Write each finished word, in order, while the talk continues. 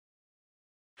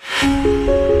Okay.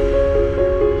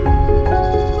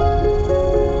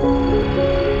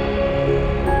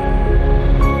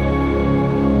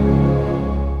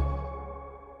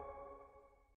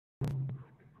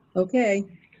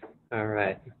 All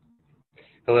right.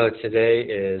 Hello, today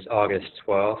is August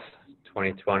 12th,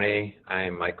 2020. I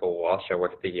am Michael Walsh. I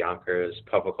work at the Yonkers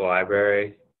Public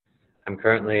Library. I'm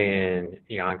currently in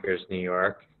Yonkers, New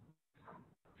York,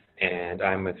 and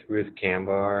I'm with Ruth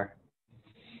Kambar,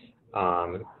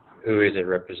 who is a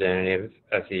representative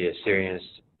of the Assyrian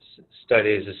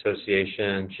Studies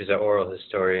Association. She's an oral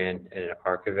historian and an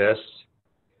archivist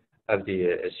of the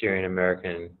Assyrian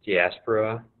American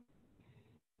diaspora.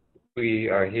 We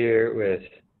are here with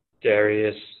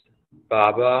Darius,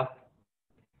 Baba,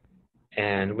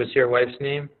 and what's your wife's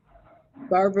name?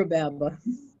 Barbara Baba.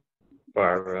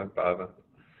 Barbara Baba.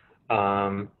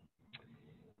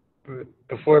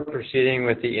 Before proceeding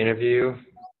with the interview,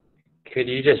 could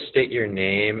you just state your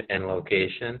name and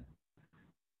location?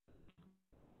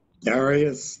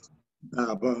 Darius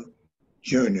Baba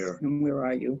Jr. And where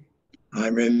are you?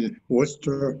 I'm in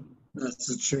Worcester,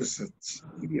 Massachusetts.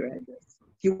 Give your address.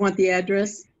 Do you want the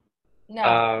address?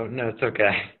 No. No, it's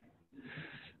okay.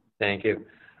 Thank you.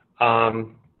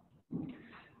 Do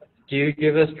you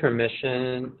give us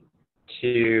permission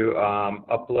to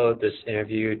upload this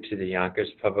interview to the Yonkers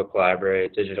Public Library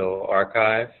Digital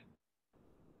Archive?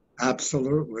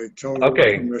 Absolutely, total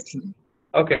Okay. permission.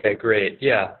 Okay, great.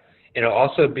 Yeah. It'll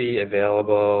also be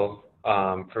available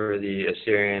for the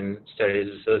Assyrian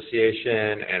Studies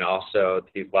Association and also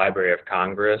the Library of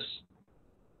Congress.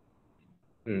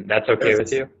 That's okay Yes.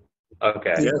 with you?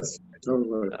 Okay. Yes,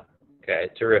 totally. Okay,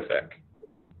 terrific.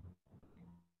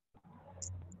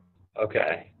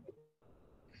 Okay.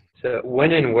 So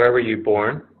when and where were you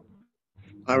born?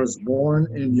 I was born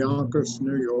in Yonkers,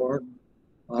 New York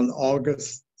on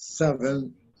August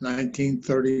 7,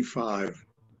 1935.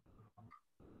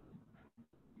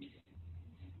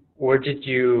 Where did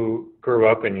you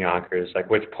grow up in Yonkers? Like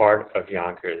which part of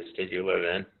Yonkers did you live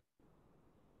in?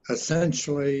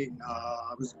 Essentially,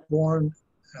 I was born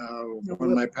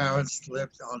when my parents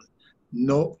lived on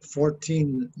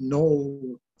 14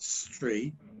 Knoll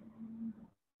Street,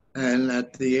 and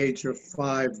at the age of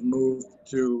 5 moved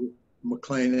to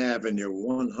McLean Avenue,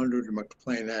 100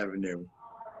 McLean Avenue.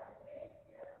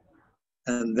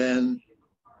 And then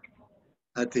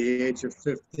at the age of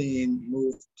 15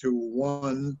 moved to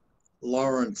 1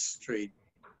 Lawrence Street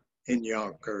in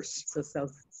Yonkers. So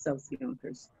South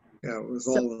Yonkers. Yeah, it was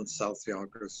all in South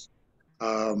Yonkers.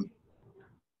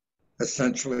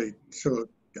 Essentially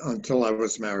until I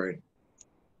was married.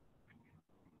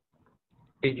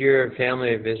 Did your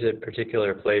family visit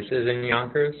particular places in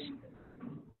Yonkers?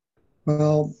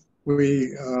 Well,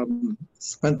 we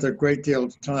spent a great deal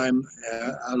of time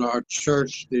at our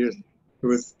church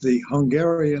with the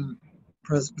Hungarian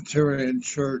Presbyterian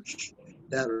Church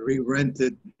that we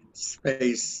rented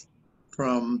space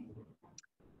from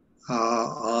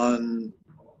on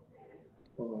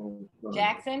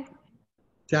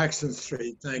Jackson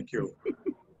Street. Thank you.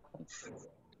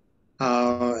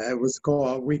 It was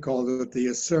we called it the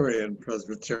Assyrian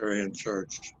Presbyterian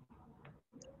Church.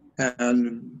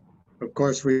 And of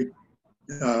course, we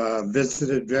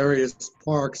visited various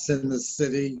parks in the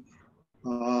city.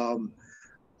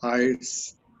 I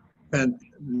spent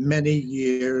many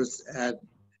years at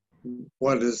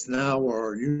what is now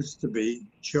or used to be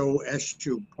Joe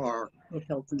Eschew Park.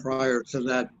 Prior to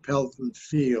that, Pelton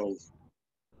Field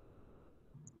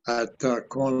at the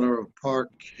corner of Park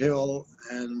Hill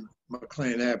and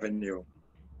McLean Avenue.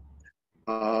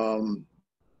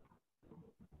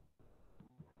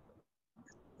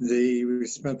 We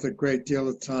spent a great deal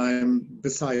of time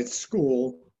besides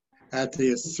school at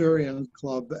the Assyrian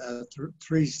Club at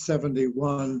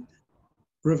 371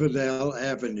 Riverdale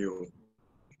Avenue.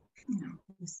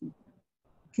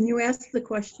 Can you ask the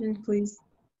question, please?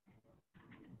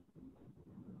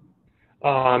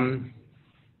 Was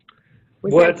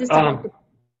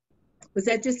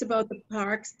that just about the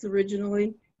parks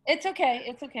originally? It's okay.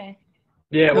 It's okay.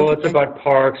 Yeah, well, Okay. it's about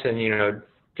parks and,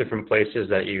 different places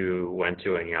that you went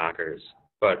to in Yonkers,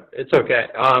 but it's okay.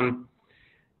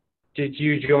 Did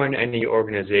you join any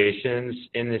organizations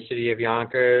in the city of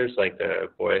Yonkers, like the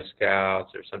Boy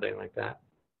Scouts or something like that?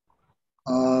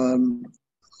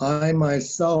 I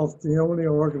myself, the only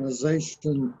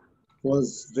organization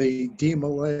was the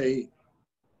DMLA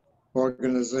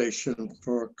organization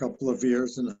for a couple of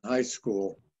years in high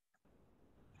school.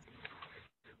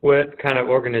 What kind of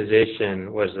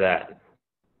organization was that?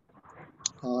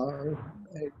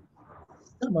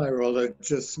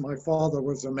 Semi-religious. My father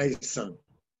was a Mason.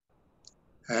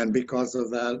 And because of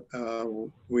that,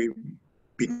 we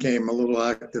became a little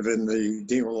active in the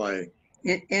DMLA.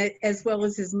 As well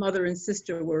as his mother and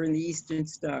sister were in the Eastern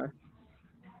Star.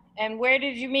 And where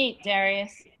did you meet,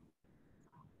 Darius?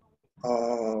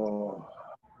 Oh,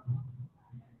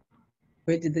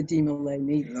 Where did the DMLA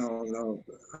meet? no.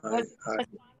 What's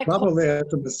Probably at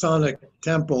the Masonic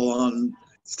Temple on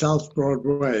South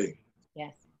Broadway.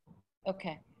 Yes.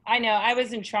 Okay. I know. I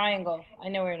was in Triangle. I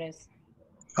know where it is.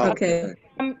 Okay.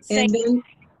 I'm And saying,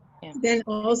 then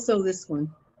also this one,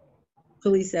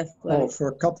 police Oh, athletics. for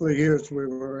a couple of years, we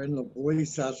were in the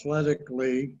police athletic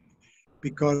league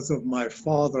because of my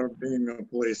father being a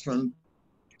policeman.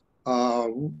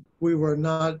 We were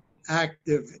not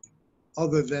active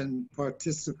other than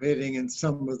participating in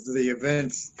some of the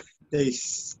events they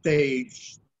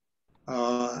staged,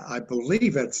 I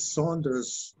believe at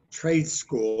Saunders Trade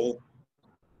School.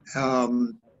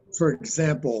 For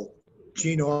example,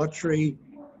 Gene Autry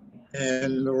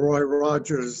and Roy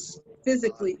Rogers,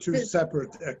 Physically, two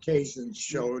separate occasions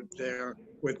showed there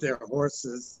with their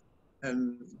horses,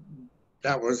 and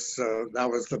that was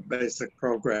the basic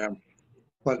program.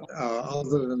 But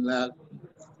other than that,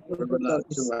 we were not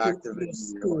too active in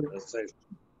the organization.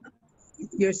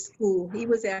 Your school, he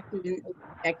was active in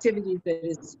activities at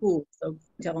his school, so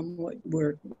tell him what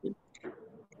were.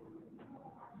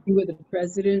 You were the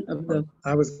president of the.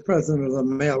 I was president of the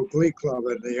male glee club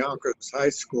at the Yonkers High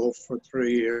School for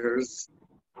 3 years.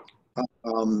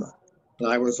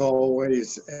 I was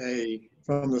always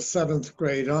from the 7th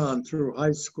grade on through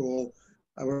high school,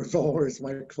 I was always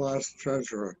my class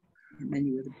treasurer. And then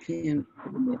you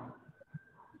were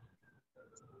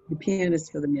the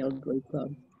pianist for the male glee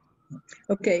club.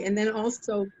 Okay, and then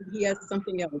also he has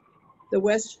something else. The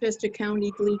Westchester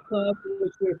County Glee Club,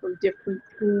 which were from different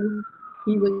schools.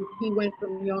 He went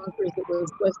from Yonkers, it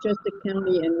was Westchester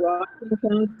County and Rockland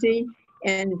County,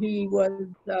 and he was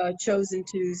chosen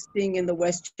to sing in the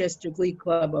Westchester Glee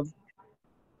Club of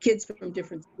kids from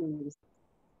different schools.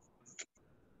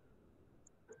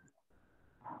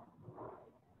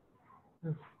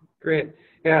 Great.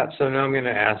 Yeah, so now I'm going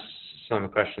to ask some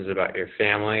questions about your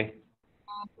family.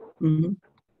 Mm-hmm.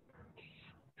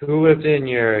 Who lived in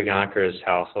your Yonkers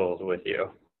household with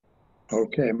you?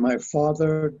 Okay, my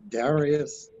father,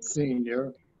 Darius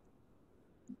Sr.,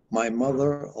 my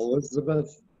mother,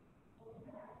 Elizabeth,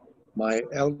 my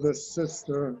eldest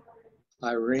sister,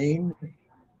 Irene,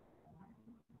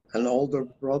 an older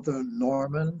brother,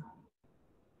 Norman,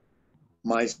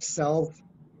 myself,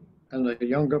 and a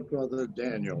younger brother,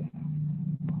 Daniel.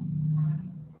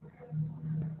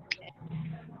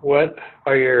 What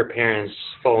are your parents'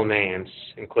 full names,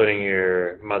 including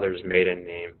your mother's maiden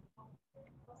name?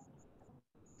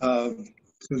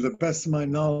 To the best of my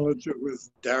knowledge, it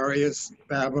was Darius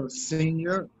Baba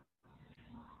Sr.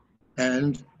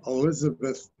 and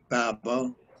Elizabeth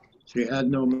Baba. She had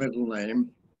no middle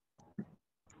name.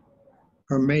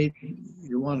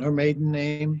 You want her maiden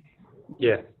name?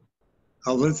 Yeah.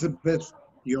 Elizabeth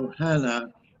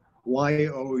Johanna,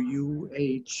 YOUHHANA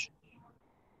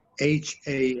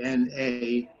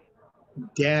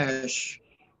dash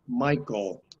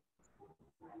Michael.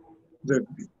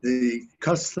 The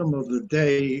custom of the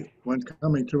day when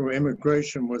coming through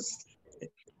immigration was,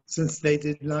 since they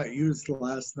did not use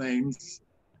last names,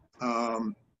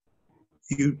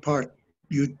 you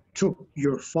took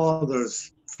your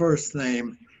father's first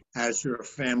name as your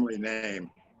family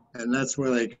name, and that's where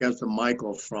they got the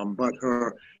Michael from. But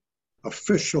her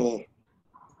official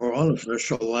or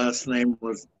unofficial last name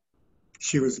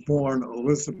she was born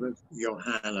Elizabeth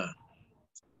Johanna.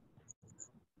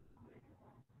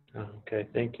 Okay,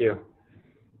 thank you.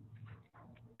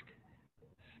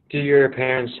 Do your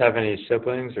parents have any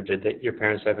siblings, or did your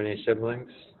parents have any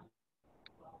siblings?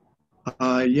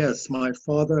 Yes, my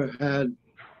father had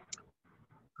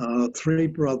 3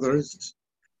 brothers.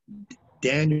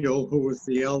 Daniel, who was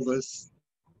the eldest,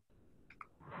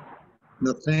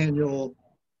 Nathaniel,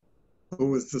 who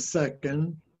was the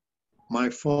second, my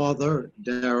father,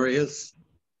 Darius,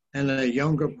 and a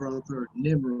younger brother,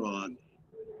 Nimrod.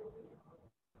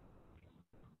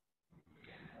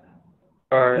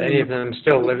 Are any of them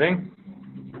still living?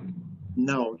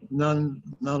 No, none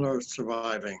are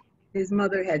surviving. His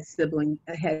mother had a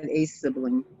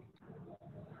sibling.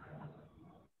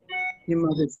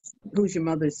 Who's your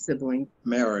mother's sibling?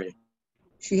 Mary.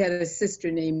 She had a sister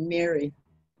named Mary.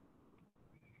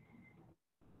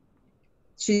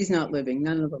 She's not living.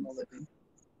 None of them are living.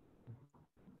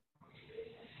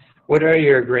 What are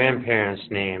your grandparents'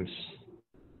 names?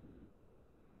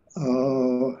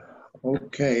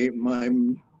 Okay, my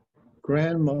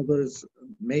grandmother's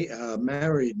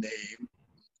married name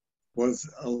was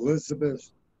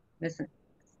Elizabeth. Listen,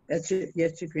 That's your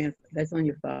that's on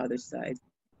your father's side.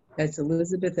 That's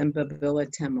Elizabeth and Babila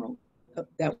Temo.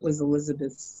 That was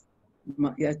Elizabeth's,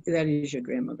 yeah, that is your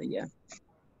grandmother, yeah.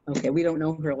 Okay, we don't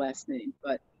know her last name,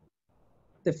 but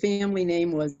the family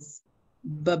name was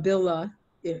Babila.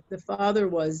 The father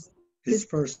was, His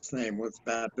first name was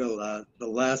Babila. The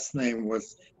last name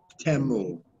was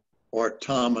Temu, or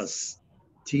Thomas,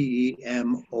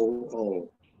 T-E-M-O-O.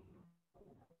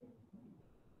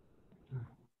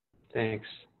 Thanks.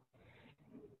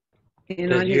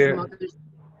 and Does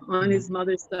on his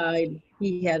mother's side,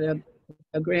 he had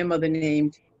a grandmother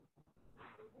named,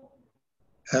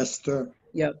 Esther.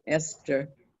 yep, Esther.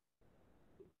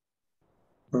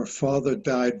 Her father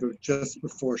died just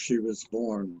before she was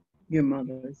born. Your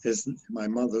mother's. My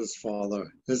mother's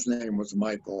father, his name was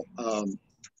Michael.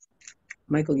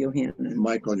 Michael Yohannan.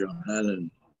 Michael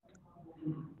Yohannan.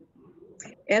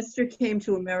 Esther came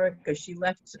to America. She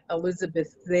left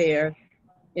Elizabeth there,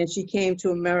 and she came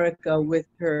to America with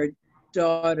her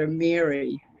daughter,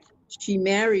 Mary. She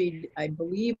married, I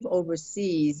believe,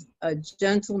 overseas, a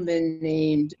gentleman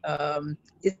named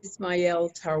Ismail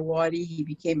Tarwadi. He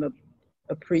became a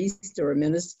priest or a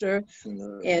minister,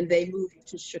 and they moved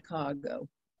to Chicago.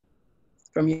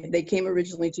 They came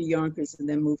originally to Yonkers and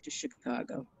then moved to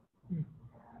Chicago.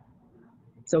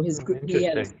 So he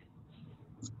had,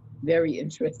 very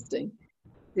interesting.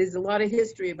 There's a lot of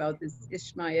history about this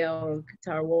Ismail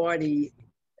Tarwadi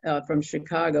from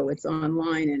Chicago. It's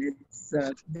online and it's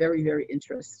very, very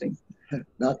interesting.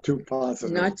 Not too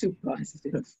positive. Not too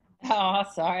positive. Oh,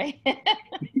 sorry.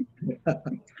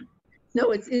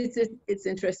 No, it's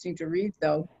interesting to read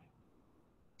though.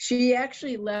 She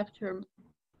actually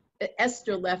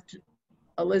Esther left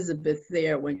Elizabeth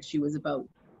there when she was about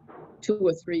 2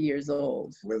 or 3 years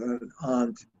old. With an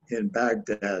aunt in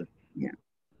Baghdad. Yeah.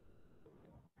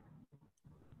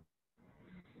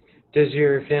 Does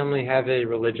your family have a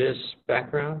religious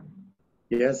background?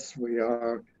 Yes,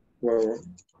 we're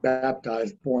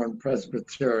baptized, born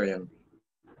Presbyterian.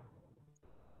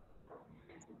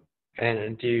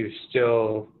 And do you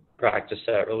still practice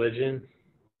that religion?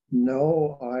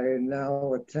 No, I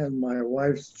now attend my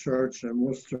wife's church in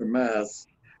Worcester, Mass,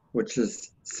 which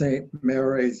is St.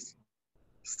 Mary's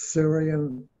Syriac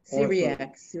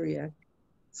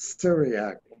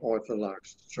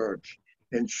Orthodox Church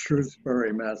in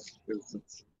Shrewsbury,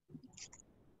 Massachusetts.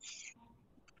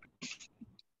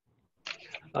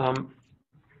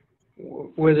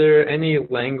 Were there any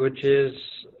languages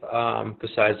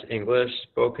besides English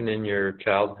spoken in your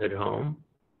childhood home?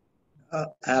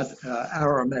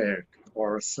 Aramaic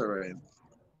or Assyrian.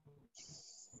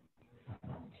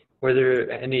 Were there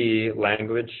any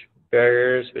language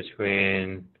barriers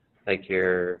between like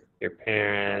your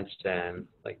parents and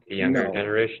like the younger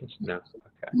generations? No.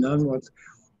 Okay. None was.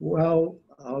 Well,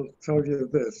 I'll tell you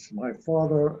this. My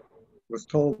father was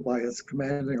told by his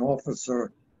commanding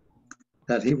officer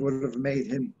that he would have made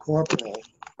him corporal,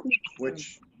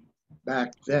 which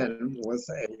back then was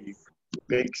a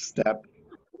big step,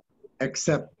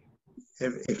 except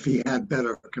if he had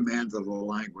better command of the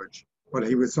language. But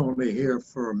he was only here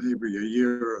for maybe a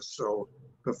year or so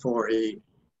before he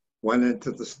went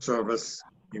into the service.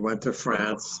 He went to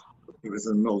France. He was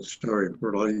in military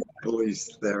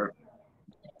police there.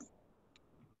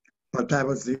 But that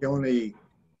was the only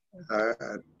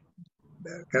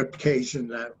occasion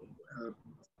that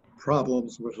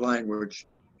problems with language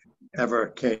ever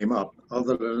came up.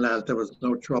 Other than that, there was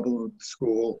no trouble in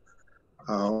school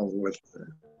with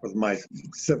my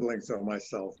siblings or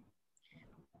myself.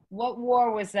 What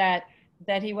war was that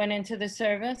he went into the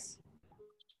service?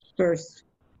 First.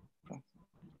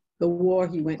 The war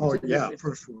he went into. Oh, yeah,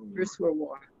 First World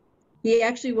War. He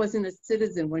actually wasn't a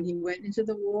citizen when he went into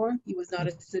the war. He was not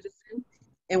a citizen.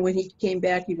 And when he came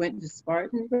back, he went to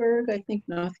Spartanburg, I think,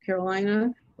 North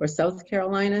Carolina or South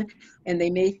Carolina, and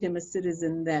they made him a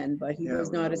citizen then, but he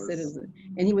was not a citizen.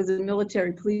 And he was a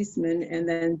military policeman, and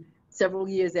then several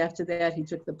years after that, he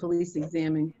took the police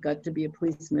exam and got to be a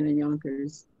policeman in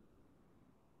Yonkers.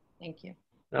 Thank you.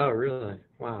 Oh, really?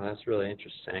 Wow, that's really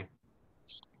interesting.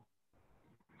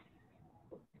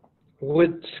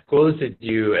 What schools did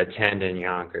you attend in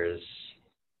Yonkers?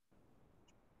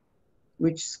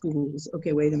 Which schools?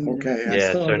 Okay, wait a minute. Okay.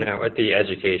 Yeah, so now at the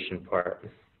education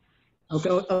part.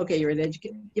 Okay, you're an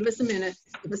educator. Give us a minute.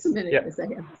 Give us a minute. Yep. Yes, I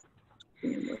have.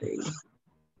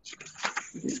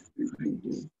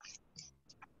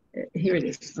 Here it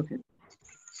is. Okay.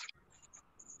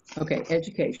 Okay,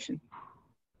 education.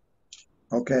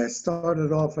 Okay, I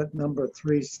started off at number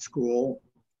 3 school,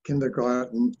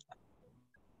 kindergarten,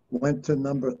 went to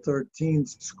number 13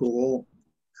 school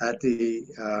at the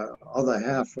other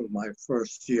half of my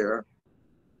first year,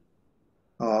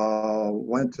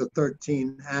 went to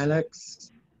 13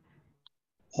 Annex,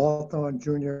 Hawthorne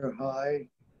Junior High,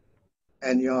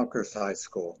 and Yonkers High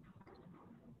School.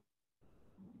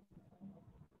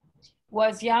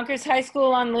 Was Yonkers High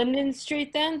School on Linden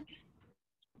Street then?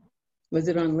 Was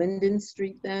it on Linden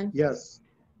Street then? Yes,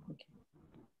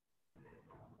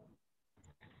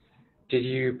 Did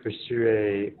you pursue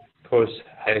a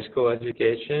post-high school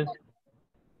education?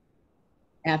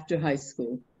 After high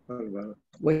school.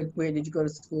 Where did you go to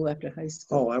school after high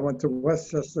school? oh, I went to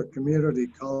Westchester Community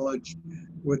College,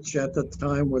 which at the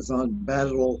time was on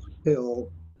Battle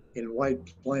Hill in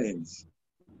White Plains.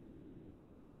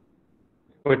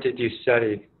 What did you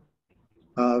study?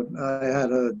 I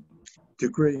had a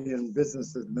degree in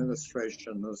business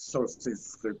administration, an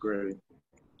associate's degree.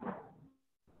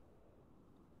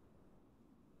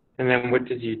 And then what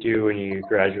did you do when you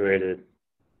graduated?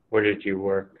 Where did you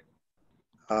work?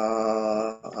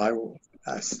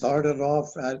 I started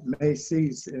off at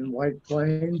Macy's in White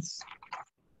Plains.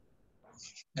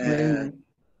 And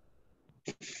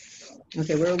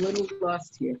Okay, we're a little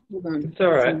lost here. Hold on. It's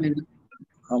all right.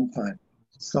 I'm fine.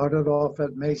 Started off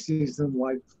at Macy's in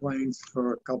White Plains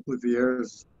for a couple of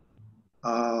years.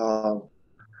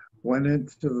 Went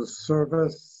into the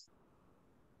service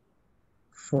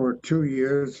for 2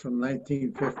 years from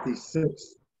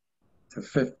 1956 to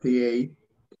 58.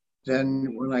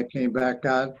 Then when I came back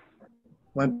out,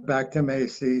 went back to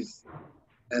Macy's,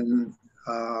 and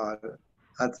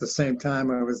at the same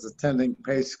time I was attending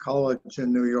Pace College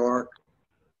in New York.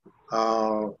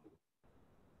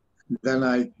 Then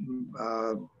I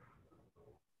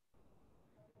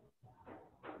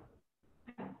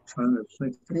trying to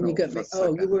think. And you got for a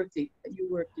oh, second. you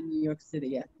worked in New York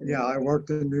City after that. Yeah, I worked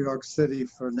in New York City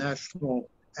for National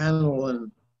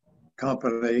Aniline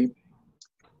Company,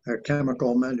 a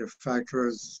chemical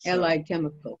manufacturers. Allied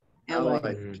Chemical.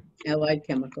 Allied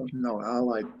Chemical. No,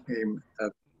 Allied came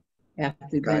at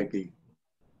After that. Geigy.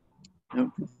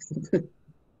 No.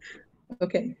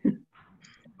 Okay.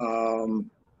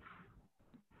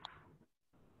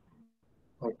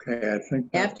 Okay, I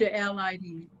think that, After Allied,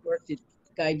 he worked at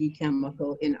Geigy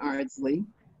Chemical in Ardsley.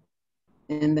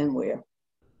 And then where?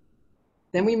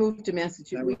 Then we moved to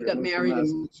Massachusetts. Then We we got moved to married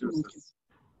and Massachusetts.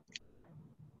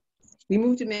 we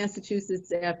moved to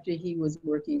Massachusetts after he was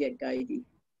working at Geigy,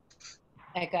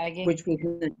 At Geigy? which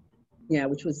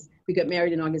was, we got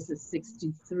married in August of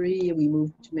 '63, and we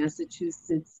moved to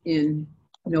Massachusetts in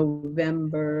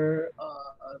November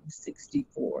of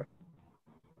 '64.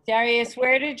 Darius,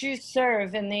 where did you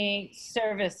serve in the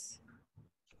service?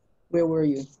 Where were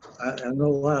you? in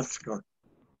Alaska,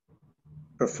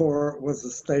 before it was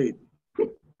a state.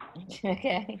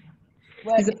 Okay.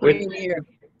 He's a What pioneer.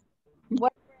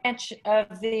 branch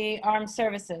of the armed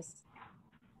services?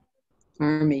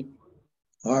 Army.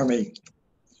 Army.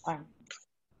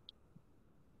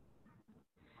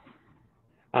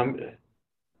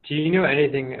 Do you know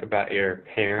anything about your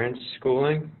parents'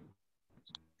 schooling?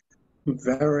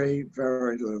 Very,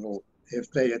 very little.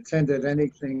 If they attended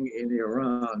anything in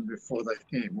Iran before they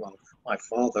came, well, my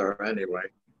father anyway,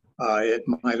 it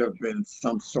might have been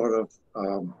some sort of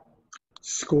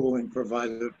schooling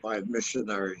provided by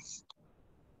missionaries.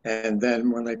 And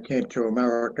then when they came to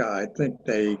America, I think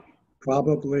they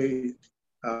probably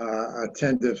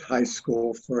attended high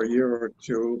school for a year or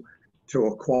two to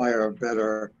acquire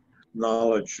better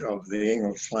knowledge of the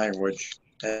English language,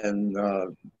 and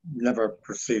never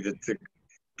proceeded to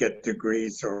get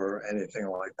degrees or anything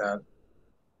like that.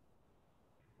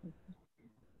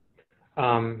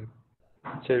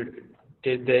 So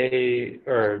did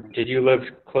you live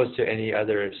close to any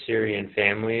other Assyrian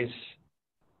families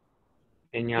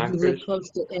in Did you Yonkers? live close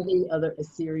to any other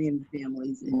Assyrian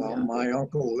families in Well, Yonkers? my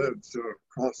uncle lived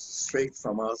across the street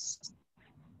from us,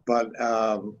 but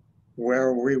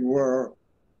where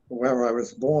I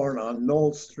was born on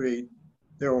Knoll Street,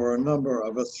 there were a number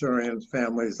of Assyrian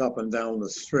families up and down the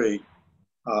street.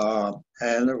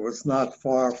 And it was not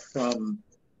far from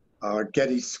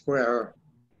Getty Square.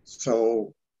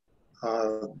 So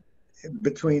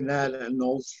between that and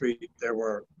Knoll Street, there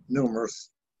were numerous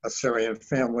Assyrian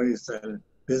families and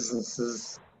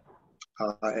businesses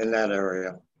in that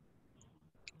area.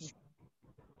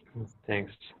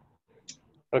 Thanks.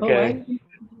 Oh, Okay. you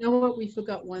know what? We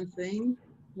forgot one thing.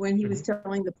 When he was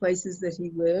telling the places that he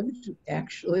lived,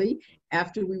 actually,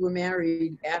 after we were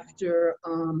married, after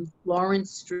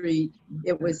Lawrence Street,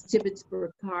 it was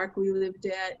Tibbetsburg Park we lived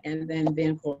at, and then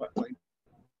Van Cortlandt.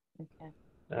 Okay.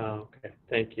 Oh, okay.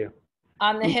 Thank you.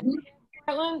 On the hill,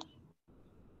 Cortland?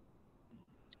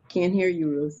 Can't hear you,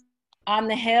 Ruth. On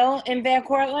the hill in Van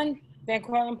Cortlandt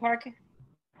Park?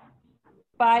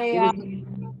 By,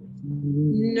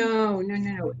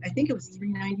 No. I think it was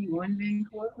 391 Van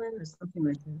Cortlandt or something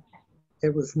like that.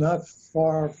 It was not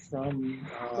far from,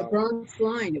 The Bronx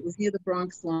line. It was near the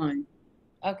Bronx line,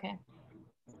 Okay.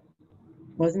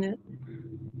 wasn't it?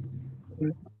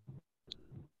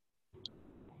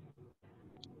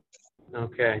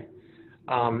 Okay.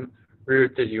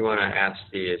 Ruth, did you want to ask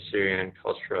the Assyrian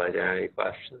cultural identity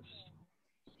questions?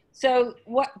 So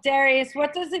Darius,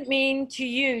 what does it mean to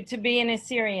you to be an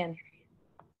Assyrian?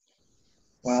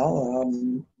 well,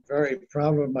 I'm very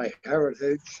proud of my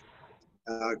heritage.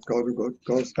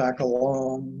 Goes back a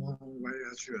long way,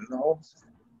 as you know.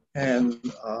 And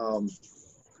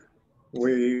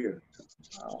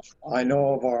I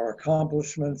know of our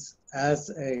accomplishments as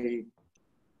a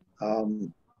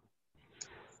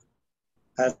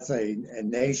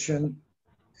nation,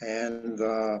 and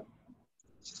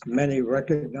many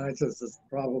recognize us as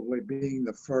probably being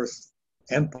the first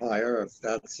empire, if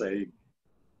that's a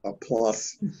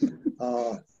plus.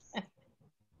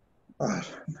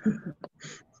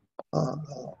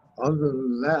 Other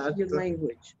than that, Your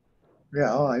language.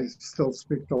 yeah, I still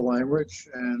speak the language,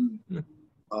 and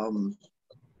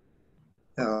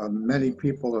many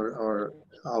people are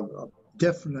of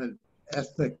different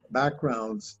ethnic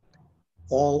backgrounds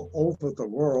all over the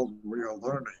world. We are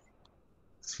learning,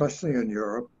 especially in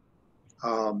Europe,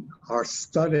 are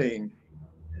studying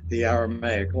the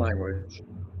Aramaic language.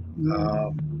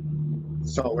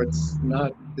 So it's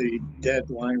not the dead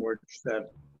language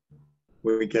that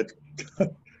we get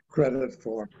credit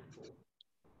for.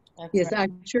 That's Yes, right.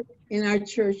 in our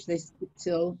church, they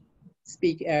still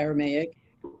speak Aramaic,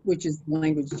 which is the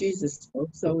language Jesus spoke.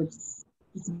 So it's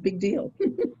a big deal.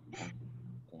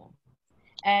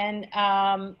 And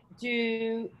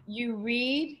do you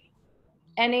read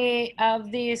any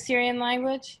of the Assyrian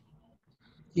language?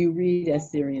 You read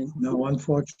Assyrian. No,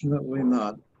 unfortunately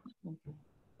not.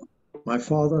 My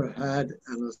father had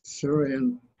an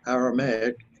Assyrian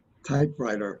Aramaic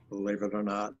typewriter, believe it or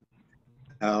not.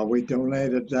 We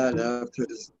donated that after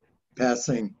his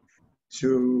passing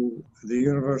to the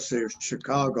University of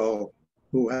Chicago,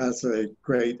 who has a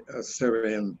great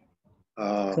Assyrian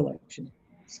Collection.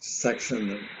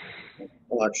 section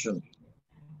collection.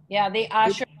 Yeah, the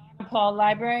Asher Paul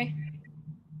Library.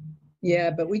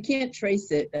 Yeah, but we can't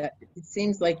trace it. It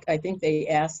seems like I think they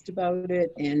asked about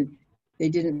it and they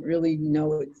didn't really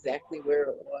know exactly where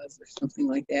it was or something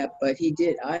like that. But he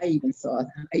did. I even saw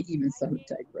the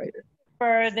typewriter.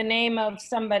 For the name of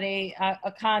somebody,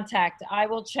 a contact, I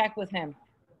will check with him.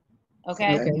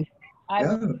 Okay. Okay. I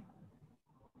Yeah. will.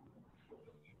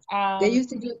 They used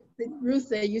to do, Ruth,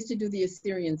 they used to do the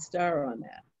Assyrian Star on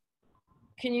that.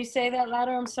 Can you say that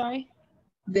louder? I'm sorry.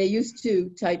 They used to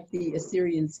type the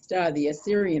Assyrian Star, the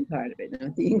Assyrian part of it,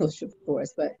 not the English, of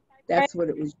course, but that's what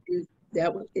it was used.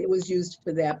 It was used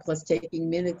for that, plus taking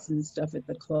minutes and stuff at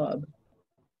the club.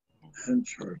 And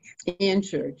church. And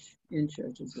church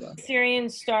as well. Assyrian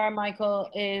Star, Michael,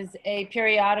 is a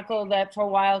periodical that for a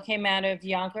while came out of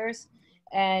Yonkers,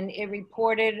 and it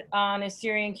reported on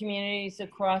Assyrian communities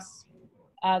across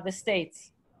the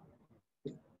states.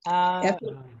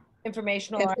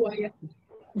 Informational. FYI,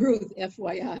 Ruth,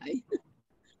 FYI,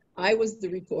 I was the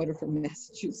reporter from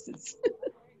Massachusetts.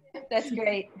 That's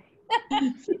great.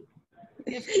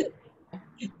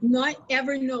 Not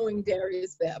ever knowing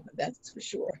Darius Babin, that's for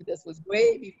sure. This was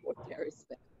way before Darius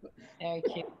Babin. Very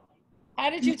cute. How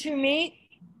did you two meet?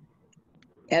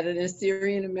 At an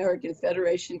Assyrian American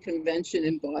Federation convention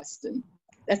in Boston.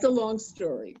 That's a long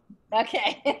story.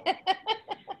 Okay.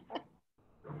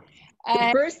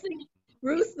 The first thing,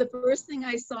 Ruth, the first thing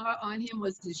I saw on him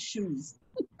was his shoes.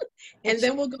 and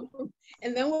then we'll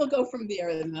go from there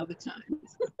at another time.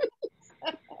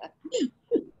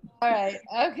 All right.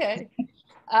 Okay.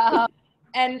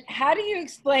 And how do you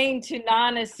explain to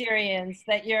non-Assyrians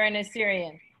that you're an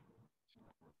Assyrian?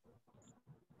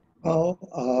 Well,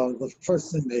 the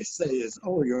first thing they say is,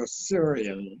 "Oh, you're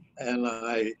Syrian," and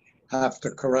I have to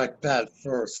correct that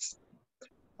first.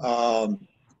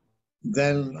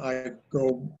 Then I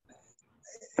go,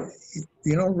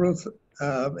 you know, Ruth,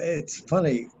 it's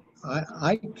funny.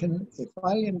 I can, if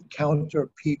I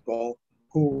encounter people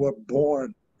who were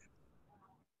born,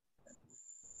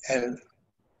 and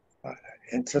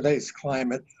in today's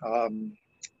climate, I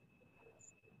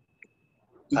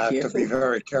have to be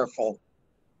very careful,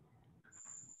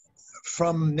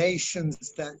 from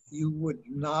nations that you would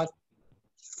not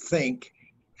think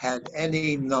had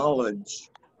any knowledge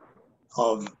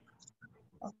of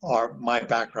my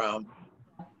background.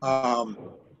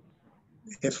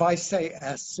 If I say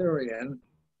Assyrian,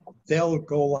 they'll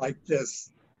go like this,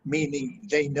 meaning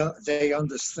they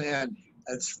understand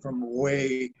it's from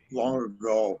way long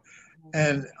ago.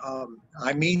 And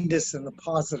I mean this in a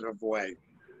positive way.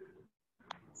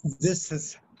 This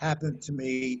has happened to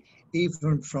me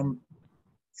even from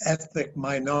ethnic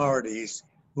minorities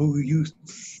who you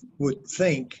would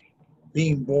think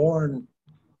being born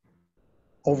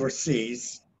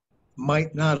overseas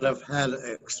might not have had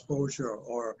exposure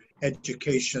or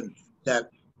education that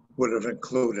would have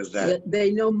included that.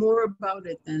 They know more about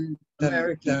it than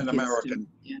American than kids do. American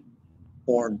Yeah.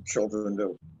 born children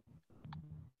do.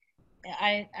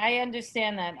 I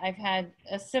understand that. I've had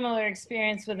a similar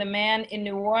experience with a man in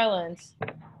New Orleans.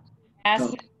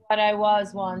 Asked me what I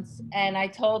was once, and I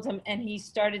told him, and he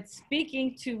started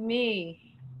speaking to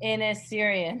me in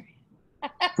Assyrian.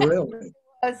 Really? It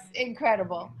was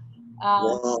incredible.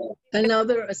 Wow.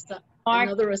 Another aside,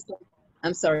 Mark,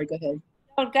 I'm sorry, go ahead.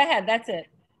 oh, go ahead. That's it.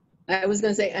 I was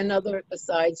going to say another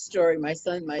aside story.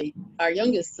 Our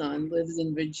youngest son lives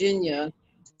in Virginia,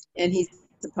 and he's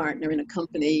a partner in a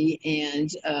company, and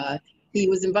he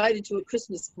was invited to a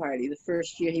Christmas party. The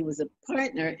first year he was a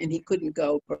partner, and he couldn't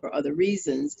go for other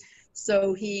reasons.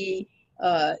 So he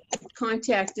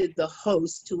contacted the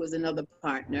host, who was another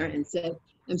partner, and said,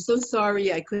 "I'm so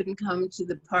sorry I couldn't come to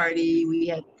the party. We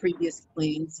had previous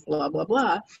plans, blah, blah,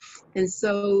 blah." And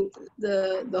so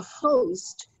the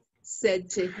host said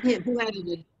to him, who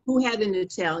had an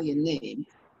Italian name,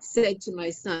 said to my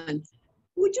son,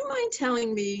 "Would you mind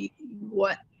telling me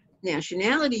what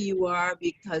nationality you are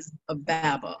because of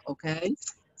Baba, okay?"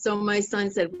 So my son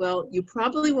said, "Well, you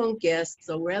probably won't guess,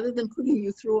 so rather than putting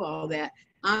you through all that,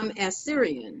 I'm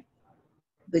Assyrian."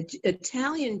 The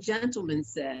Italian gentleman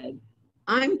said,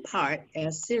 "I'm part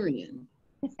Assyrian."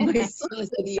 My son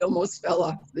said he almost fell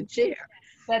off the chair.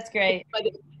 That's great. But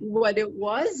what it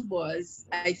was,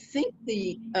 I think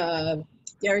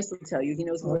Darius will tell you, he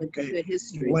knows more of the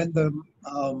history. When the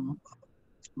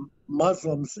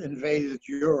Muslims invaded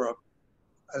Europe,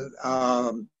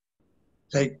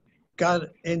 they got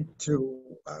into,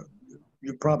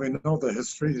 you probably know the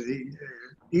history, the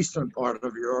eastern part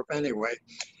of Europe anyway.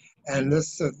 And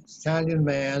this Italian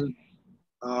man,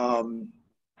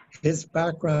 his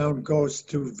background goes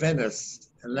to Venice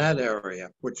and that area,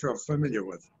 which you're familiar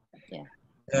with. Yeah.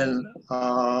 And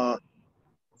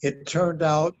it turned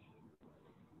out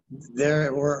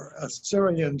there were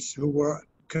Assyrians who were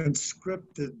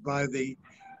conscripted by the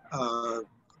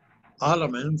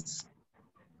Ottomans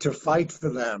to fight for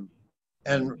them.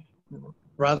 And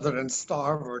rather than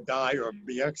starve or die or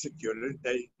be executed,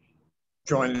 they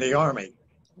joined the army.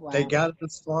 Wow. They got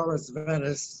as far as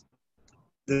Venice.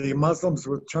 The Muslims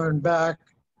would turn back.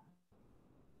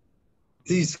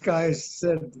 These guys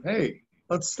said, "Hey,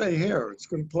 let's stay here. It's a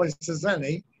good place as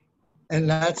any." And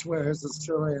that's where his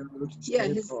Assyrian roots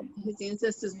came from. His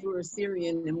ancestors were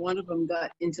Assyrian, and one of them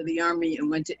got into the army and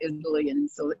went to Italy. And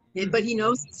so, but he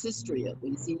knows his history at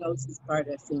least. He knows his part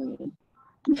Assyrian.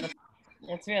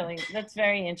 That's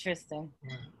very interesting.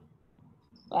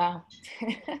 Wow.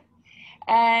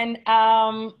 And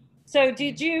so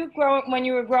did you when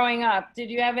you were growing up, did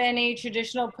you have any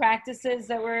traditional practices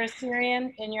that were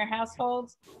Assyrian in your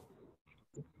household?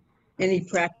 Any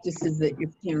practices that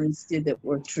your parents did that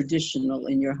were traditional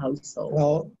in your household?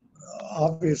 Well,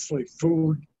 obviously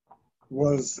food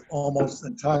was almost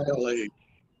entirely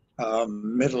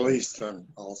Middle Eastern,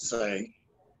 I'll say.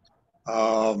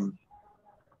 My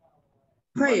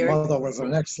mother was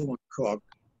an excellent cook,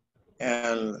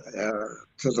 and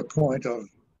to the point of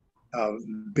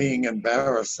being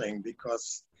embarrassing,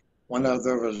 because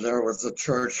whenever there was a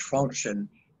church function,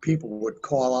 people would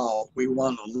call out, "We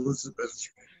want Elizabeth's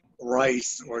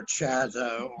rice or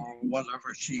chada or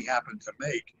whatever she happened to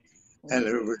make." And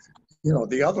it was,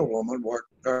 the other woman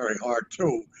worked very hard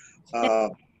too,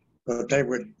 but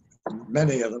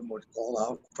many of them would call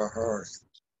out for her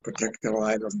particular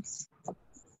items.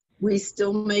 We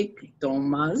still make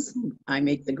dolmas. I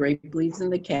make the grape leaves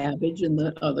and the cabbage and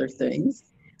the other things.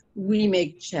 We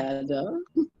make chada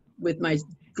with my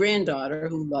granddaughter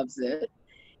who loves it.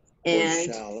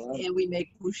 And we make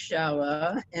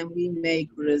bushala, and we make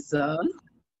riza,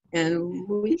 and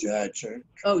we jajik.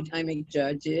 Oh, I make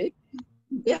jajik.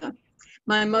 Yeah,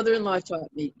 my mother-in-law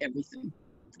taught me everything.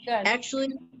 Good. Actually,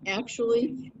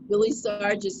 Billy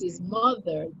Sargis's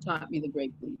mother taught me the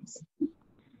grape leaves.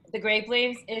 The grape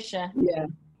leaves, Isha. Yeah.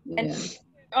 And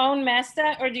your own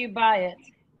mesta, or do you buy it?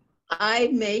 I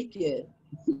make it.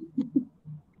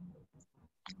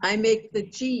 I make the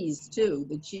cheese too,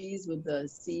 the cheese with the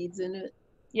seeds in it.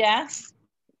 Yeah?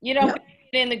 You don't put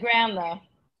it in the ground though.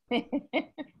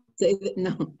 Say that,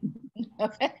 no.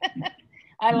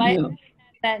 I like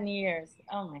that in years.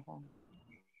 Oh my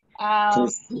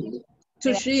God.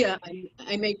 Tushia,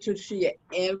 I make tushia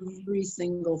every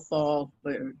single fall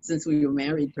since we were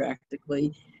married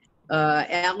practically.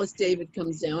 Alice David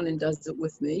comes down and does it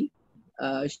with me.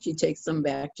 She takes them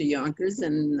back to Yonkers,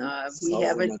 and we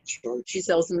have it. She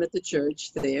sells them at the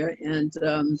church there, and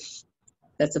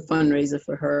that's a fundraiser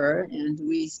for her. And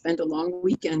we spend a long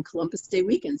weekend, Columbus Day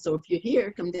weekend. So if you're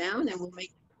here, come down and we'll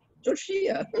make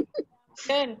tortilla.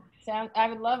 Good. I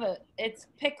would love it. It's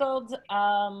pickled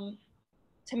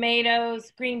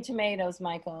tomatoes, green tomatoes,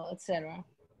 Michael, etc.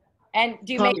 And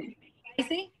do you make it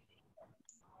spicy?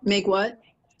 Make what?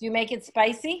 Do you make it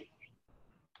spicy?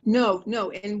 No.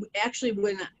 And actually,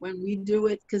 when we do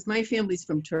it, because my family's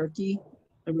from Turkey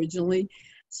originally,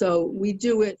 so we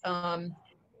do it.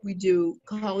 We do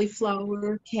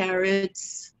cauliflower,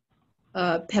 carrots,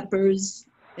 peppers,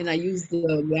 and I use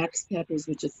the wax peppers,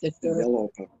 which are thicker. Yellow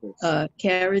peppers.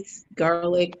 Carrots,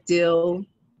 garlic, dill,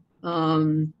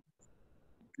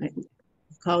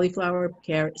 cauliflower,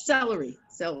 carrot, celery.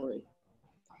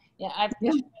 Yeah,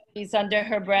 she's under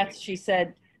her breath. She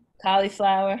said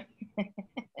cauliflower.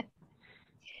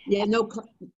 Yeah, no,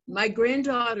 my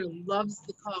granddaughter loves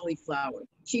the cauliflower.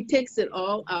 She picks it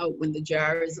all out when the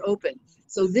jar is open.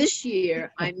 So this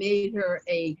year I made her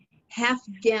a half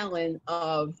gallon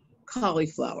of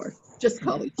cauliflower, just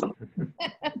cauliflower.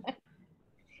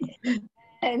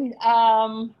 And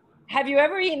have you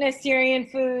ever eaten Assyrian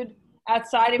food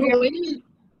outside of your? Wait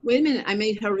a minute. I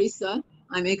made harissa.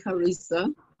 I make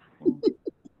harissa.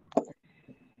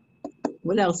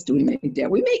 What else do we make there?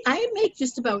 I make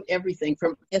just about everything,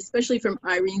 especially from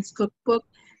Irene's cookbook,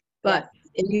 but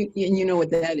and you know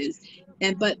what that is.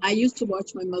 But I used to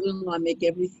watch my mother-in-law make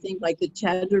everything. Like the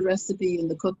cheddar recipe in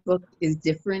the cookbook is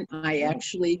different. I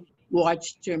actually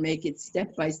watched her make it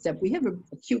step by step. We have a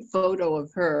cute photo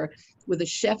of her with a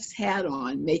chef's hat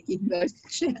on making the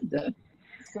cheddar. That's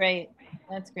great.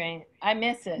 That's great. I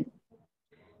miss it.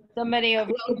 Somebody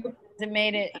over here hasn't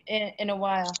made it in a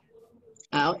while.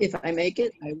 If I make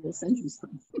it, I will send you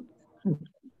some.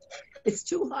 It's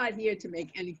too hot here to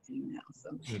make anything now.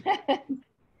 So.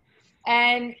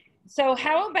 And so,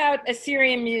 how about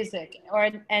Assyrian music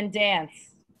and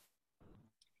dance?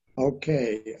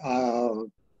 Okay, I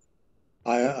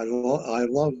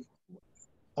love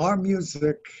our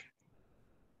music.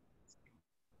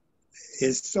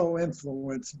 Is so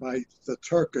influenced by the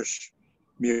Turkish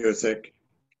music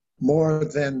more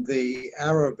than the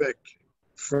Arabic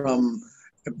from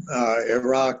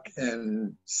Iraq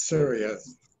and Syria,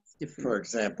 for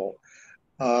example.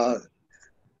 Along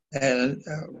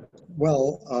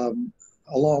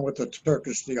with the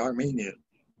Turkish, the Armenian.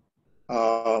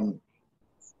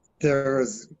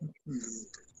 There's,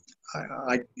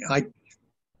 I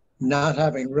not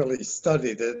having really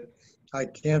studied it, I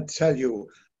can't tell you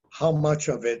how much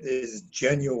of it is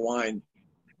genuine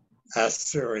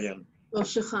Assyrian. Well,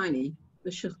 Shechani, the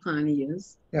Shechani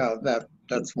is. Yeah,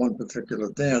 that's one particular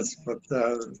dance, but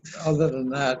other than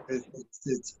that,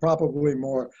 it's probably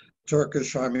more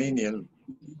Turkish Armenian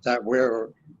that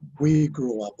we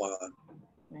grew up on,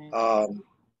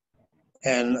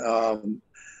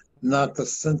 not the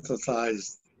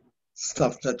synthesized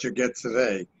stuff that you get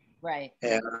today. Right.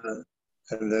 And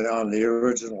then on the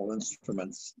original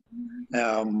instruments.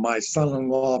 My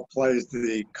son-in-law plays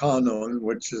the kanun,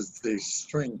 which is the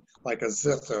string, like a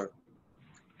zither,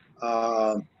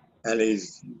 and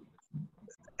he's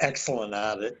excellent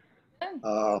at it.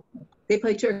 They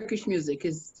play Turkish music.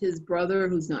 His brother,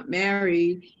 who's not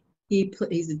married,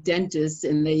 he's a dentist,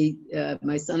 and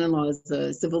my son-in-law is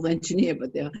a civil engineer,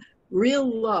 but their real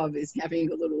love is having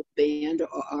a little band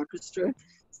or orchestra.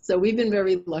 So we've been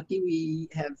very lucky. We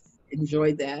have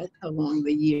enjoyed that along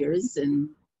the years, and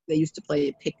they used to play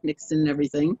at picnics and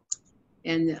everything.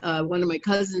 And one of my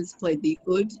cousins played the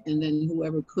oud, and then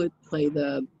whoever could play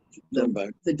the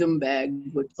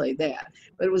dumbag would play that.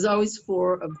 But it was always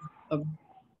four of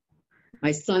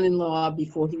my son-in-law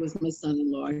before he was my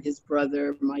son-in-law, his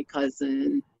brother, my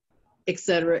cousin, et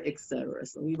cetera, et cetera.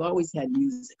 So we've always had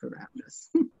music around us.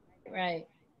 Right.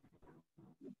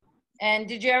 And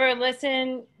did you ever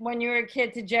listen when you were a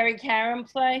kid to Jerry Karam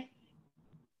play?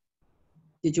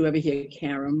 Did you ever hear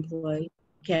Karam play?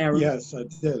 Karam? Yes, I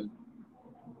did.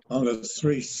 On a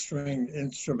 3-string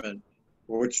instrument,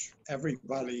 which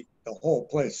everybody, the whole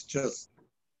place just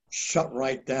shut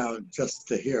right down just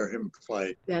to hear him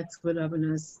play. That's what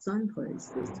Abinah's son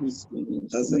plays, the 3-string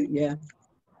instrument. Does he? Yeah.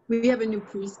 We have a new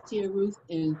priest here, Ruth,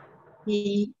 and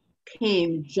he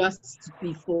came just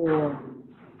before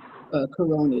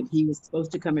Corona. He was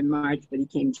supposed to come in March, but he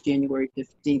came January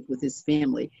 15th with his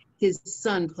family. His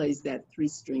son plays that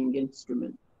 3-string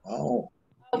instrument. Oh.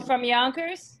 Oh, from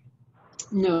Yonkers?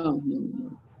 No.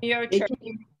 Your They church.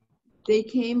 came, they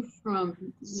came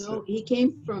from, no, he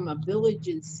came from a village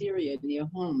in Syria near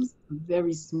Homs, a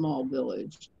very small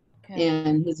village. Okay.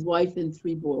 And his wife and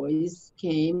 3 boys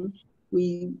came.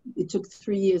 It took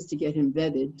 3 years to get him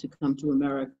vetted to come to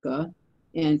America.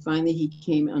 And finally he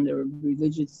came under a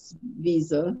religious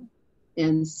visa.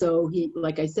 And so he,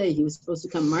 like I say, he was supposed to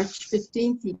come March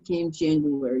 15th. He came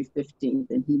January 15th,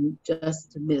 and he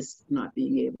just missed not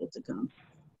being able to come.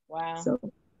 Wow. So,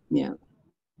 yeah.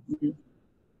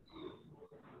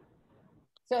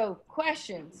 So,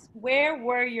 questions. Where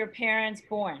were your parents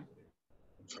born?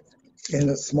 In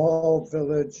a small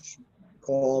village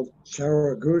called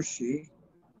Charagushi,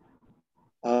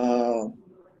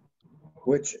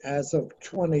 which as of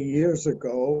 20 years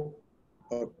ago,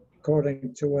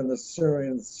 according to an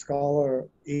Assyrian scholar,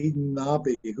 Eden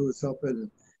Nabi, who's up in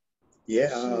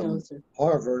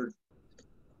Harvard,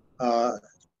 that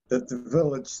the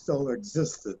village still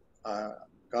existed.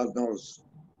 God knows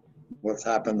what's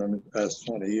happened in the past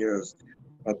 20 years,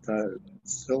 but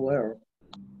it's still there.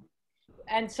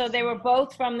 And so they were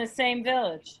both from the same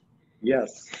village?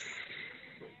 Yes.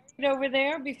 Over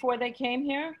there before they came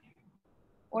here?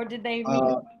 Or did they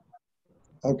meet?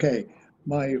 Okay.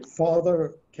 My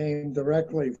father came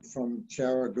directly from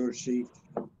Charagushi.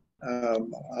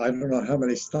 I don't know how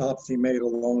many stops he made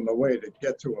along the way to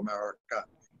get to America.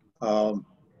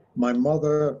 My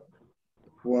mother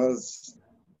was,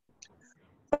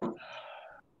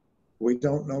 we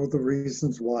don't know the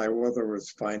reasons why, whether it was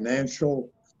financial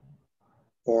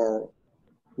or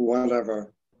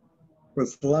whatever,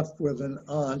 was left with an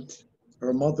aunt,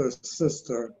 her mother's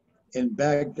sister, in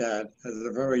Baghdad as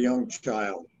a very young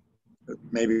child,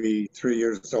 maybe 3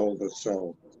 years old or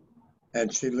so.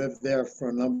 And she lived there for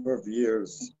a number of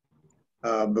years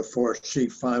before she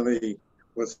finally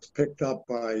was picked up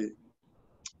by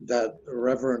that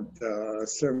Reverend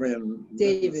Assyrian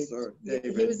minister,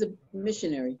 David. He was a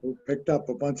missionary. Who picked up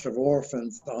a bunch of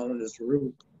orphans on his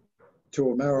route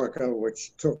to America,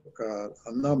 which took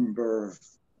a number of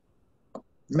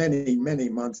many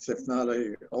months, if not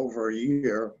over a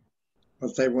year.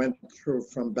 But they went through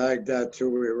from Baghdad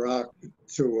to Iraq,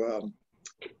 to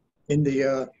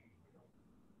India,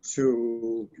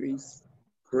 to Greece,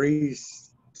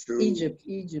 to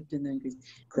Egypt, and then Greece,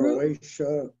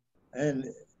 Croatia, and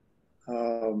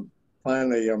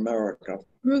finally America.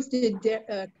 Ruth, did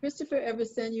Christopher ever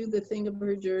send you the thing of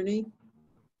her journey?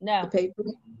 No. The paper?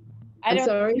 I'm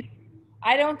sorry?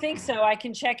 I don't think so. I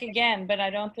can check again, but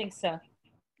I don't think so.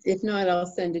 If not, I'll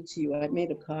send it to you. I made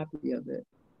a copy of it.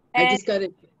 And I just got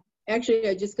it. Actually,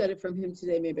 I just got it from him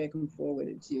today. Maybe I can forward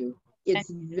it to you. It's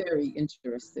very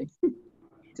interesting, to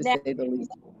now, say the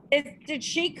least. Did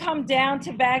she come down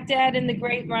to Baghdad in the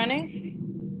Great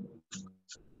Running?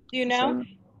 Do you know?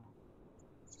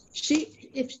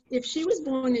 If she was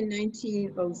born in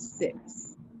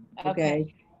 1906,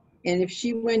 okay, and if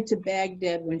she went to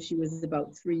Baghdad when she was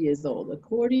about 3 years old,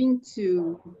 according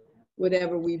to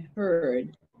whatever we've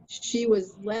heard, she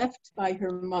was left by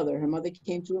her mother. Her mother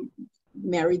came to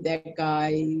married that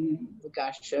guy,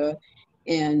 Gasha,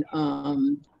 and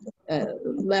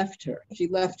left her. She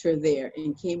left her there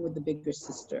and came with the bigger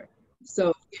sister.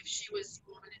 So if she was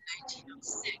born in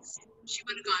 1906, she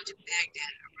would have gone to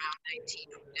Baghdad around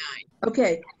 1909.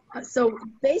 Okay, so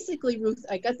basically, Ruth,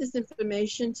 I got this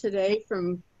information today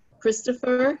from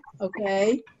Christopher,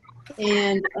 okay?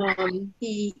 And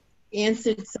he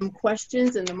answered some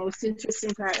questions, and the most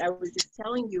interesting part I was just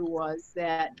telling you was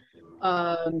that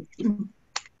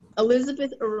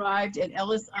Elizabeth arrived at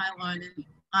Ellis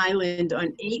Island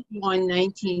on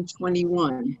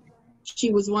 8/1/1921.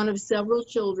 She was one of several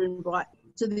children brought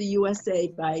to the USA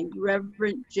by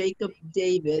Reverend Jacob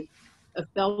David, a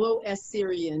fellow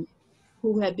Assyrian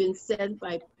who had been sent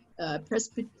by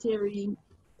Presbyterian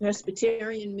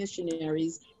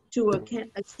missionaries to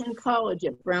attend college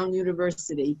at Brown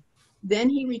University. Then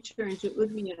he returned to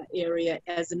Udmia area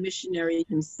as a missionary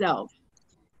himself.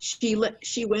 She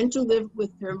went to live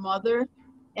with her mother,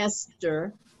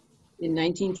 Esther, in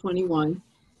 1921,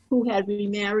 who had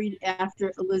remarried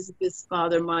after Elizabeth's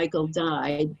father, Michael,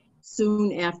 died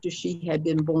soon after she had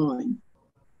been born.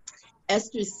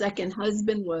 Esther's second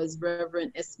husband was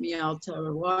Reverend Ismail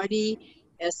Tarawadi.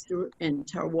 Esther and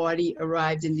Tarawadi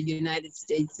arrived in the United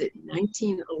States in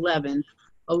 1911,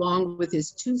 along with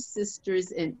his 2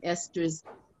 sisters and Esther's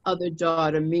other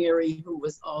daughter, Mary, who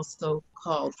was also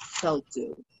called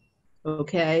Keltu.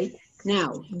 Okay,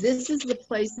 now this is the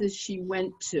places she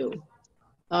went to.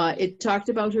 It talked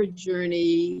about her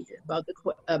journey,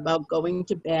 about going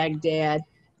to Baghdad.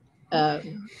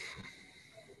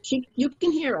 You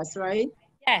can hear us, right?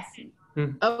 Yes.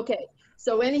 Okay,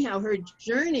 so anyhow, her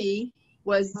journey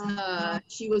was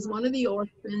she was one of the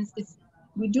orphans.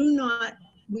 We do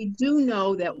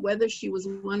know that whether she was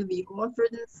one of the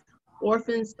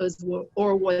orphans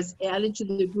or was added to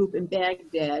the group in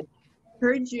Baghdad,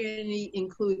 her journey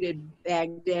included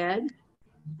Baghdad,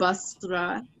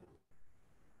 Basra,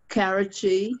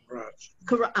 Karachi,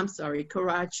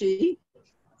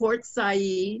 Port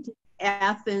Said,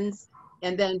 Athens,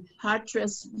 and then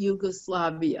Patras,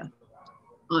 Yugoslavia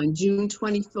on June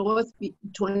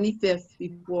 25th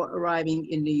before arriving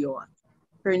in New York.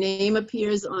 Her name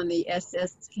appears on the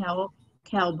SS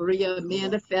Calabria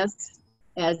manifest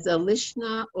as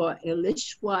Elishna or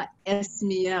Elishwa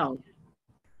Esmiel,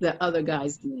 the other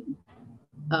guy's name.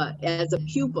 As a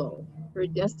pupil, her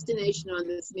destination on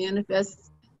this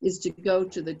manifest is to go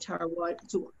to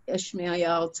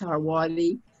Ishmael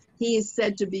Tarwadi. He is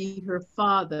said to be her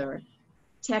father.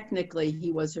 Technically,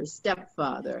 he was her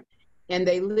stepfather. And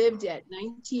they lived at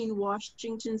 19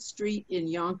 Washington Street in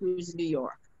Yonkers, New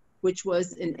York, which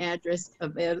was an address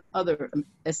of other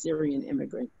Assyrian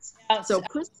immigrants. So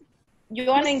Chris,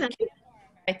 I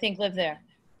think, lived there.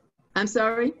 I'm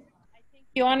sorry?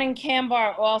 Yon and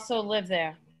Kambar also lived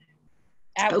there.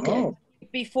 Okay.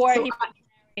 Before he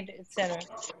married, etc.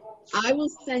 I will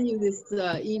send you this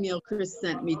email Chris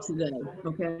sent me today,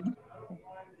 okay?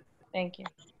 Thank you.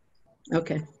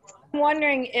 Okay. I'm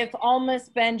wondering if Almas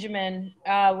Benjamin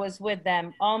was with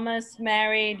them. Almas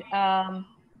married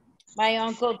my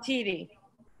uncle Titi.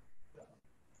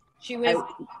 She was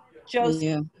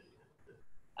Joseph.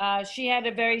 Yeah. She had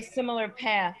a very similar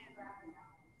path.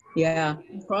 Yeah,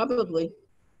 probably.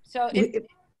 So if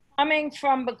coming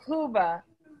from Bakuba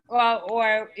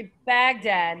or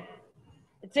Baghdad,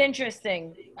 it's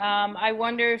interesting. I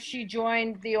wonder if she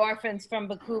joined the orphans from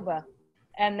Bakuba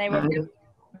and they were...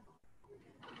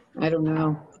 I don't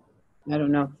know. I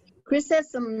don't know. Chris has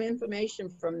some information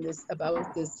from this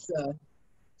about this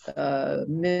the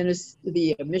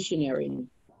missionary.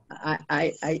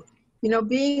 I you know,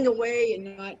 being away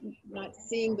and not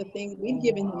seeing the things, we've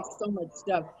given him so much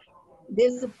stuff.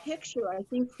 There's a picture, I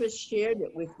think Chris shared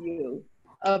it with you,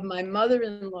 of my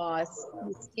mother-in-law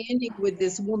standing with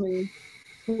this woman,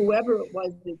 whoever it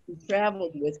was that she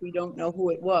traveled with. We don't know who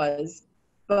it was,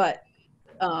 but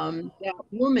that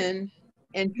woman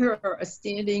and her are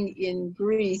standing in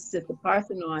Greece at the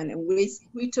Parthenon, and we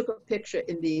took a picture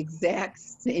in the exact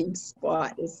same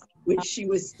spot as which she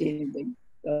was standing.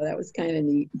 So that was kind of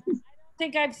neat. I don't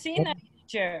think I've seen that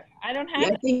picture. I don't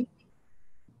have it.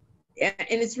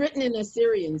 And it's written in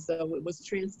Assyrian, so it was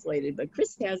translated, but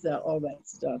Chris has all that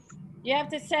stuff. You have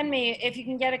to send me, if you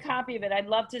can get a copy of it, I'd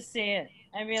love to see it.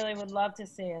 I really would love to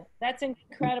see it. That's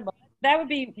incredible. That would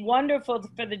be wonderful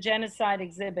for the genocide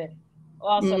exhibit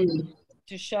also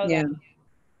to show that.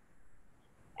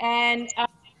 And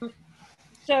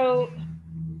so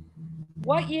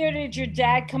what year did your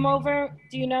dad come over?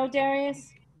 Do you know,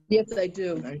 Darius? Yes, I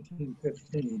do.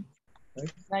 1915. Right?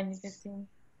 1915.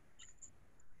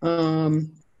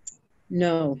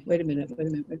 No, wait a minute.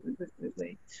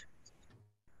 Wait.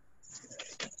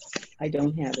 I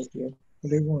don't have it here.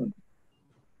 41.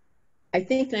 I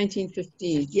think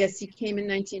 1915. Yes, he came in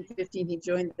 1915. He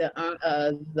joined the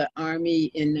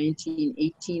army in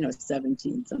 1918 or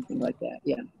 17, something like that.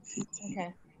 Yeah.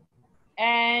 Okay.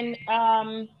 And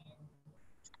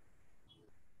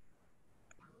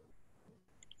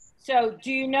so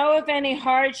do you know of any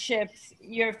hardships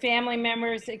your family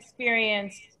members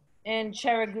experienced in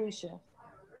Cheragusha?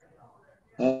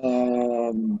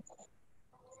 You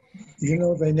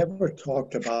know, they never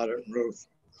talked about it, Ruth.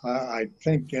 I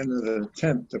think in an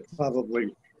attempt to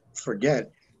probably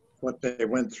forget what they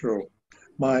went through.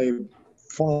 My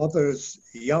father's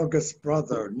youngest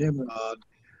brother, Nimrod,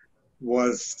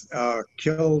 was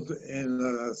killed in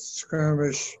a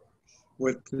skirmish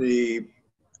with the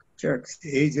Turks.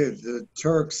 Either the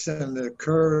Turks and the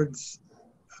Kurds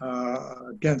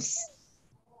against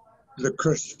the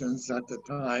Christians at the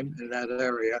time in that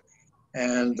area.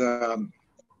 And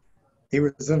he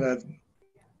was in a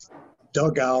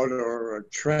dugout or a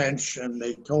trench, and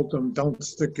they told him, don't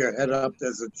stick your head up,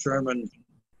 there's a German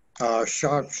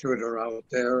sharpshooter out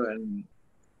there. And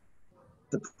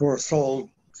the poor soul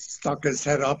stuck his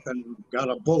head up and got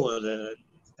a bullet in it.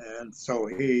 And so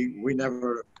we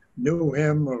never knew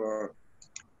him or,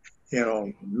 you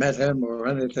know, met him or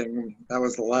anything. That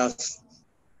was the last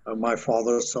my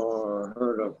father saw or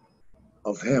heard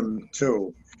of him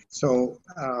too. So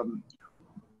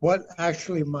what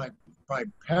actually my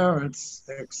parents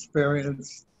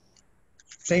experienced,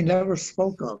 they never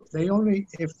spoke of. They only,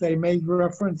 if they made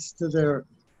reference to their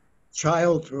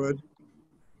childhood,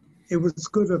 it was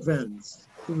good events.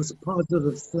 It was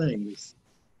positive things.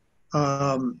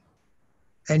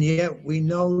 And yet we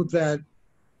know that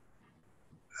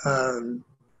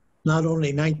not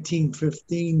only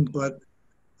 1915, but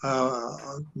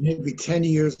maybe 10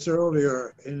 years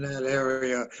earlier in that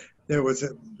area, there was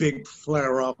a big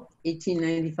flare-up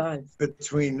 1895.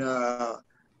 between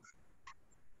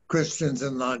Christians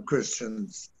and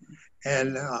non-Christians.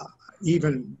 And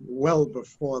even well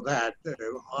before that,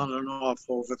 on and off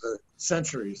over the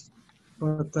centuries.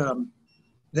 But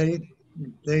they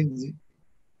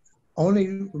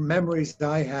only memories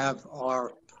I have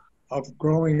are of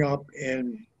growing up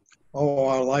in,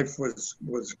 our life was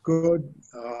good.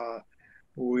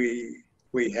 We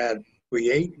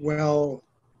ate well.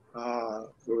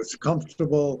 It was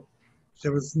comfortable.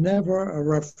 There was never a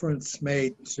reference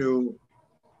made to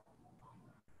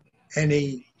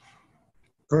any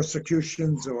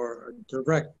persecutions or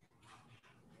direct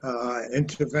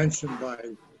intervention by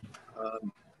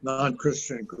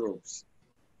non-Christian groups.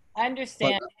 I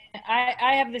understand.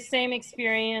 I have the same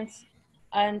experience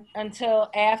until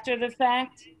after the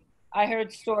fact. I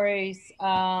heard stories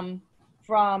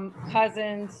from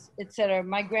cousins, etc.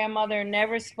 My grandmother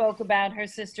never spoke about her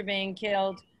sister being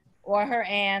killed or her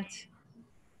aunt.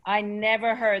 I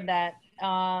never heard that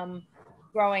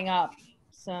growing up.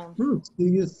 So, Bruce, do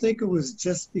you think it was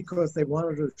just because they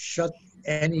wanted to shut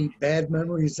any bad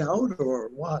memories out, or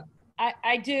what?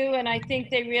 I do, and I think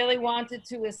they really wanted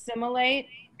to assimilate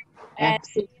and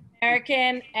Absolutely.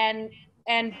 American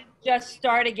and just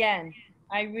start again.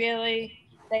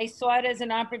 They saw it as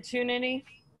an opportunity.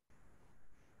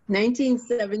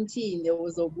 1917, there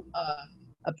was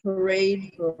a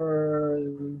parade for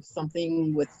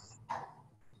something with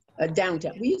a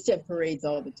downtown. We used to have parades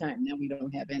all the time. Now we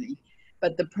don't have any.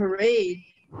 But the parade,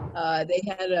 they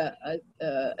had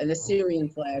an Assyrian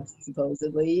flag,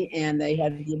 supposedly, and they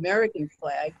had the American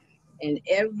flag. And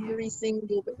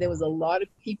there was a lot of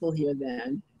people here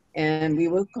then, and we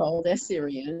were called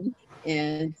Assyrian.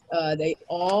 And they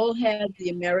all had the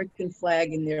American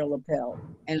flag in their lapel.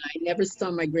 And I never saw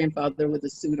my grandfather with a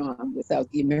suit on without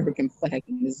the American flag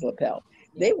in his lapel.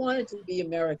 They wanted to be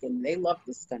American. They loved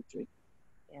this country.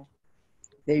 Yeah.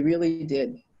 They really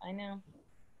did. I know.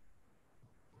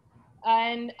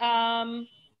 And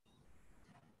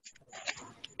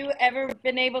you ever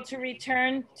been able to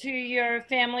return to your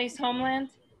family's homeland?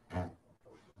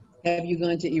 Have you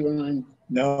gone to Iran?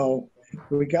 No,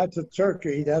 we got to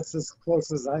Turkey. That's as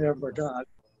close as I ever got.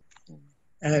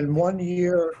 And one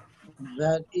year,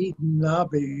 that Eden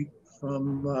Nabi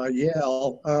from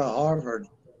Harvard,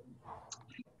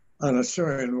 an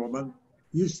Assyrian woman,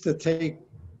 used to take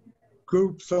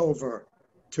groups over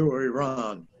to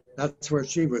Iran. That's where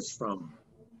she was from.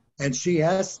 And she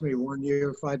asked me one year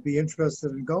if I'd be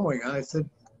interested in going. And I said,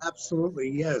 absolutely,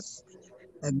 yes.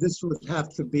 And this would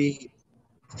have to be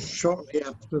shortly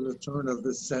after the turn of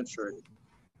this century.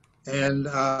 And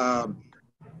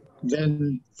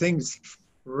then things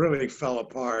really fell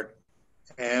apart.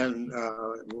 And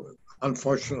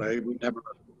unfortunately, we never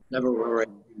were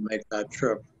able to make that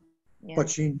trip. Yeah. But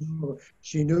she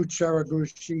knew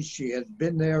Charagushi. She had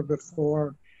been there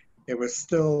before. It was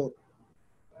still,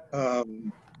 there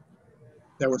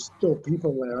were still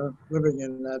people there living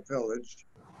in that village.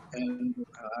 And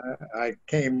I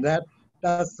came,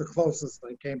 that's the closest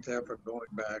I came to ever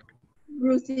going back.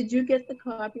 Ruth, did you get the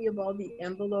copy of all the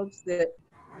envelopes that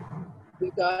we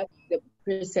got, that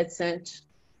Chris had sent?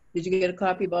 Did you get a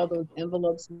copy of all those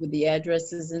envelopes with the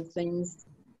addresses and things?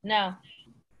 No.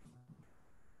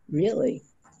 Really?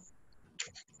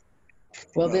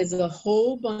 Well, there's a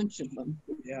whole bunch of them.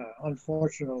 Yeah,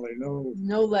 unfortunately, no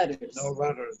letters. No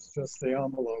letters, just the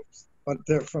envelopes. But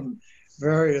they're from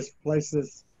various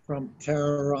places, from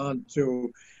Tehran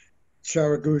to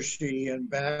Charagushi and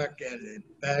back, and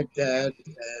Baghdad,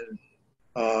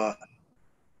 and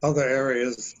other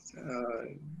areas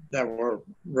that were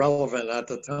relevant at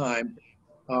the time.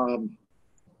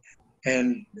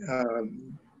 And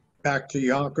back to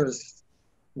Yonkers,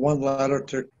 one letter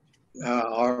to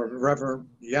our Reverend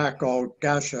Yaakov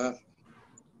Gasha,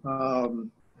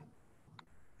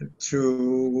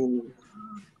 to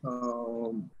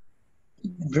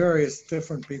various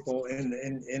different people in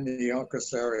the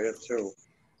Yonkers area too.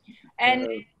 And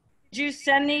did you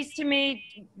send these to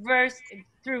me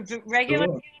through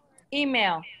regular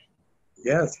email?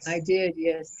 Yes. I did,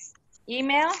 yes.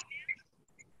 Email?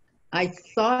 I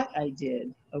thought I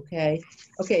did, okay.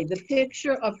 Okay, the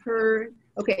picture of her,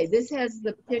 okay, this has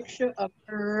the picture of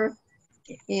her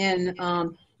in,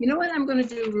 you know what I'm gonna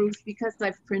do, Ruth, because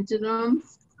I've printed them,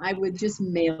 I would just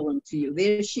mail them to you.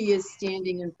 There she is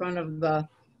standing in front of the.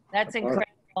 That's incredible.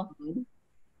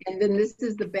 And then this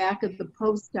is the back of the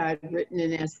postcard written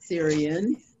in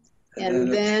Assyrian.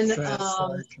 And then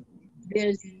translation.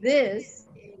 there's this,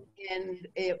 and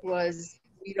it was,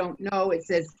 we don't know, it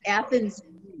says, Athens,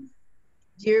 Greece.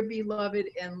 Dear beloved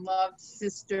and loved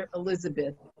sister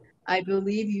Elizabeth, I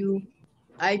believe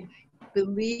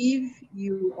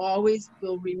you always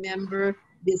will remember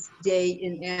this day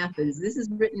in Athens. This is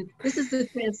written, this is the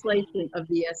translation of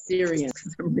the Assyrian,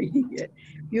 because I'm reading it.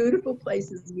 Beautiful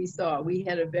places we saw. We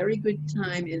had a very good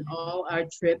time in all our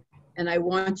trip, and I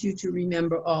want you to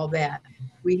remember all that.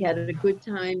 We had a good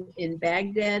time in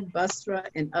Baghdad, Basra,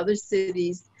 and other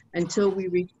cities until we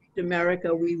reached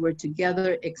America. We were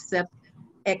together, except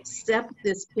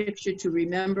this picture to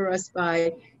remember us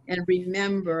by, and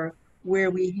remember where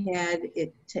we had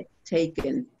it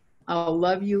taken. I'll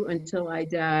love you until I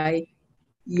die.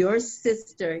 Your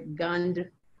sister, Gundab.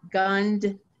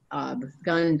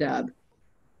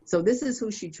 So this is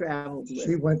who she traveled with.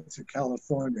 She went to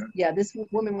California. Yeah, this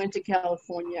woman went to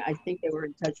California. I think they were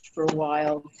in touch for a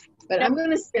while. But I'm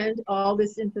going to send all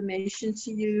this information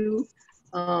to you.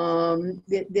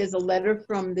 There's a letter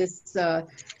from this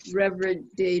Reverend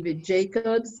David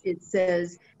Jacobs. It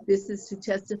says, this is to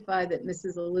testify that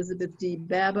Mrs. Elizabeth D.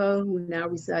 Baba, who now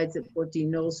resides at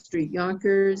 14 Knoll Street,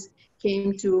 Yonkers,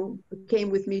 came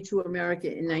with me to America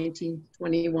in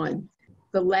 1921.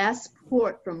 The last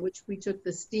port from which we took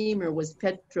the steamer was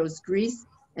Petros, Greece,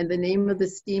 and the name of the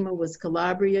steamer was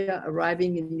Calabria,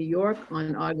 arriving in New York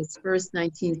on August 1st,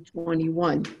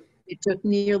 1921. It took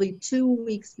nearly 2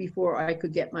 weeks before I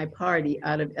could get my party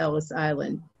out of Ellis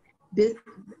Island.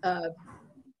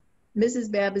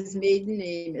 Mrs. Baba's maiden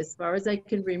name, as far as I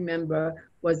can remember,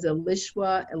 was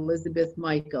Elishwa Elizabeth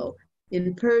Michael.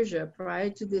 In Persia, prior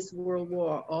to this World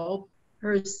War, all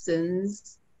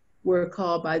persons were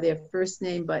called by their first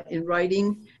name, but in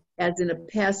writing, as in a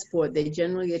passport, they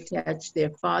generally attached their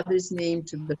father's name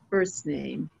to the first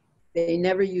name. They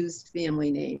never used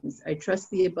family names. I trust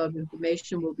the above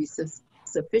information will be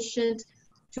sufficient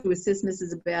to assist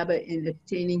Mrs. Baba in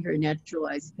obtaining her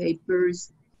naturalized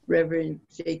papers. Reverend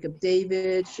Jacob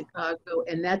David, Chicago,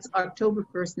 and that's October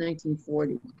 1st,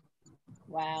 1940.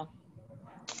 Wow.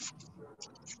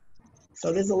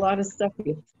 So there's a lot of stuff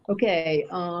here. Okay,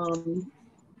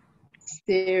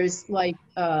 there's like,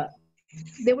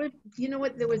 there were, you know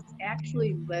what, there was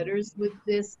actually letters with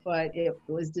this, but it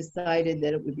was decided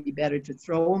that it would be better to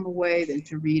throw them away than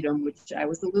to read them, which I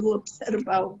was a little upset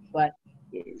about, but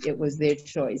it was their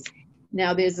choice.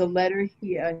 Now there's a letter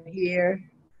here.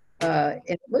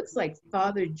 It looks like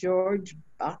Father George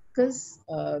Bacchus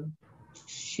of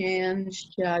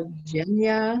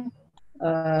Shanshagenia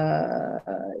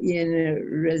in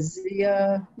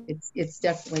Razia. It's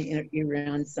definitely in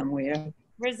Iran somewhere.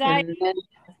 Rizaya.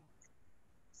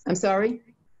 I'm sorry?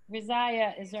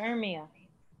 Rizaya is Urmia.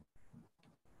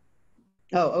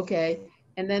 Oh, okay.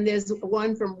 And then there's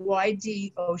one from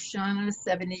YD Oshana,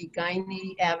 70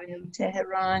 Guiney Avenue,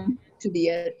 Tehran, to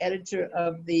the editor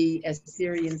of the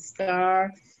Assyrian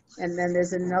Star. And then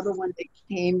there's another one that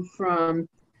came from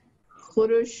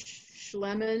Kudush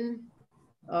Shleman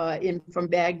from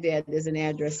Baghdad. There's an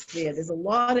address there. There's a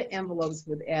lot of envelopes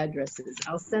with addresses.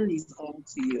 I'll send these all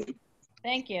to you.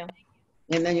 Thank you.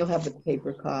 And then you'll have the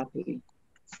paper copy.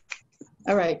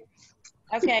 All right.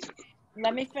 Okay,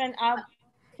 I'll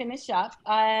finish up.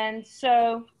 And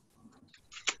so,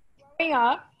 growing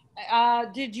up,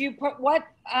 did you put what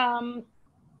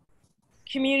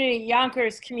community,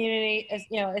 Yonkers community,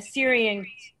 Assyrian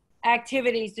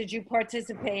activities did you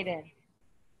participate in?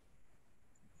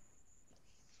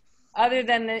 Other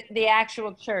than the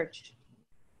actual church?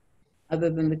 Other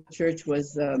than the church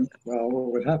was... well, it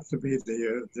would have to be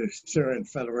the Assyrian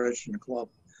Federation Club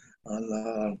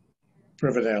on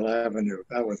Riverdale Avenue.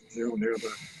 That was near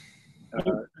the...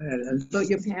 But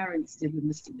your parents did with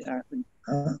Mr. Dartley.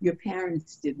 Your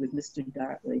parents did with Mr.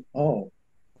 Dartley. Oh,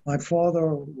 my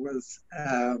father was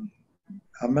a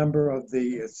member of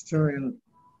the Assyrian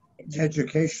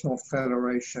Educational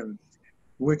Federation,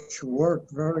 which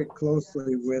worked very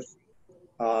closely with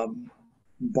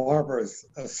Barbers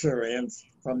Assyrians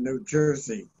from New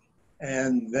Jersey,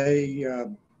 and they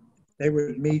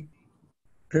would meet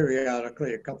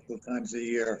periodically, a couple of times a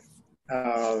year.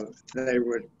 They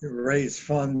would raise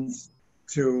funds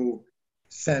to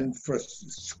send for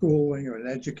schooling or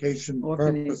education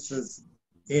purposes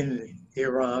in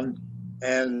Iran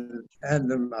and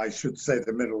I should say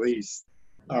the Middle East,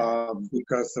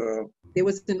 because there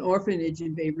was an orphanage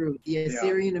in Beirut, the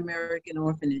Assyrian American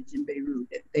orphanage in Beirut,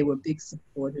 that they were big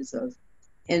supporters of.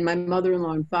 And my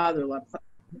mother-in-law and father-in-law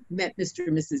met Mr.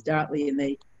 and Mrs. Dartley, and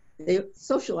they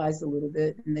socialized a little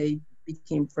bit, and they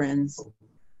became friends.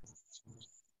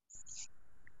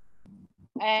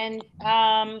 And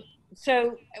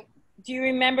so do you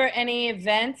remember any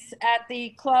events at the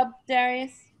club,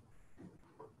 Darius?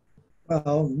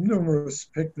 Well, numerous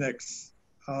picnics.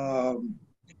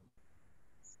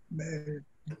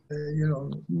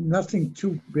 Nothing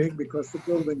too big because the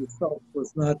building itself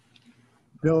was not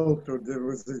built, or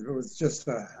it was just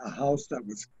a house that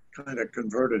was kind of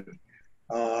converted.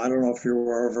 I don't know if you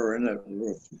were ever in it.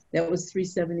 That was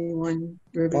 371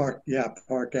 River.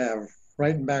 Park Ave,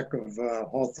 right in back of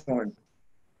Hawthorne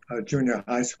Junior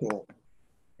High School.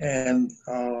 And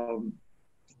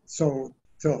so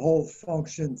to hold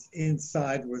functions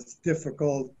inside was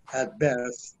difficult at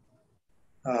best.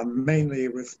 Mainly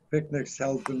it was picnics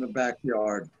held in the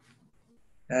backyard.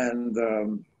 And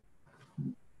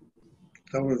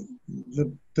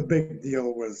the big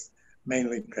deal was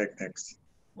mainly picnics.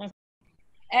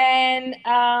 And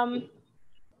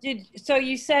so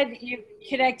you said you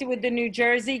connected with the New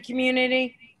Jersey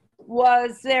community.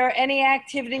 Was there any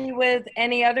activity with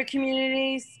any other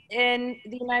communities in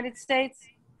the United States?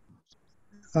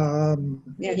 Yeah,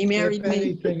 he married if me.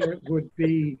 anything, it would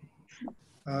be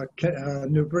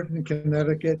New Britain,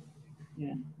 Connecticut,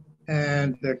 Yeah.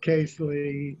 and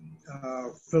occasionally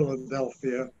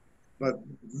Philadelphia, but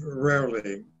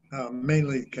rarely.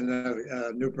 Mainly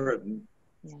Connecticut, New Britain.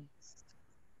 Yeah.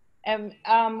 And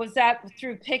was that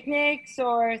through picnics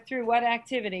or through what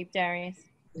activity, Darius?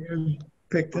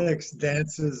 Picnics,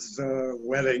 dances,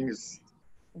 weddings.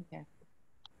 Okay.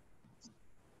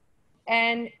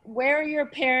 And where are your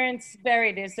parents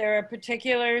buried? Is there a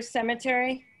particular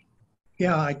cemetery?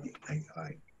 Yeah, I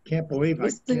can't believe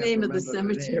What's I the can't name of the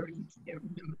remember cemetery?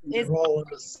 They're all in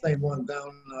the same one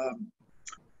down.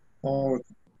 Oh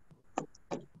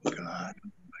God.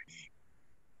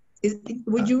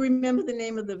 Would you remember the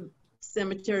name of the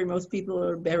cemetery most people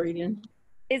are buried in?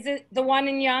 Is it the one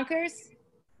in Yonkers?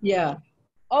 Yeah,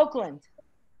 Oakland.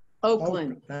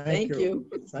 Oakland. Thank you.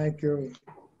 Thank you.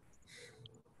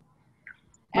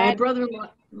 My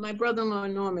brother-in-law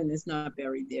Norman is not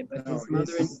buried there, but his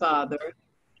mother and father.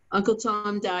 Uncle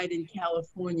Tom died in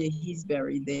California. He's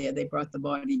buried there. They brought the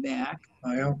body back.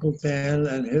 My Uncle Dan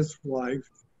and his wife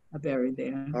Are buried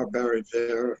there. are buried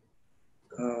there,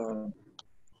 about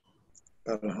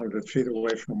 100 feet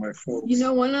away from my folks. You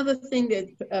know, one other thing that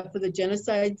for the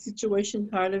genocide situation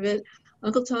part of it,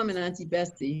 Uncle Tom and Auntie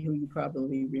Bessie, who you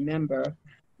probably remember,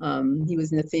 he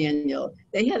was Nathaniel.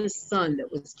 They had a son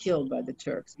that was killed by the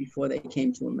Turks before they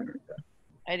came to America.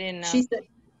 I didn't know.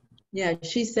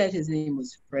 She said his name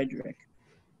was Frederick.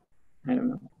 I don't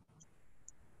know.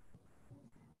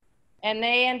 And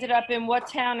they ended up in what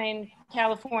town in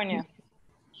California?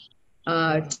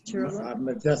 Turlock.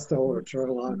 Modesto or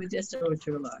Turlock. Modesto or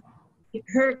Turlock.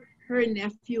 Her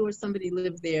nephew or somebody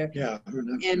lived there. Yeah.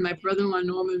 And my brother-in-law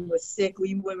Norman was sick.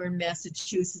 We were in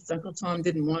Massachusetts. Uncle Tom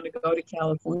didn't want to go to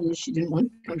California. She didn't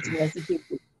want to come to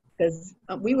Massachusetts because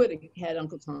we would have had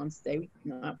Uncle Tom stay,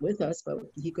 not with us, but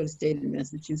he could have stayed in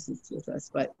Massachusetts with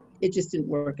us. But it just didn't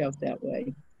work out that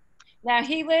way. Now,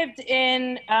 he lived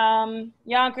in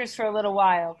Yonkers for a little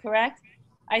while, correct?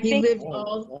 He lived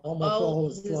almost all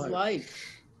his life.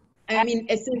 I mean,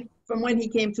 from when he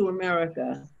came to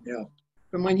America. Yeah.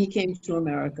 From when he came to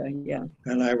America, yeah.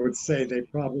 And I would say they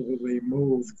probably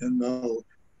moved in the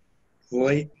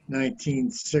late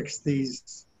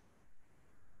 1960s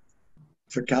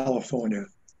to California.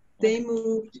 They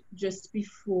moved just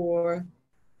before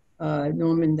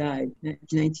Norman died,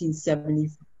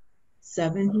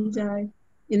 1977 he died,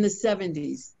 in the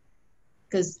 70s.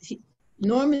 Because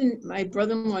my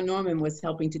brother-in-law Norman was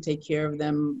helping to take care of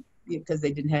them because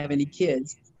they didn't have any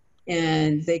kids.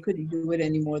 And they couldn't do it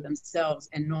anymore themselves.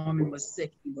 And Norman was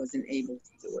sick. He wasn't able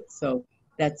to do it. So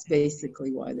that's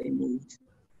basically why they moved.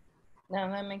 No,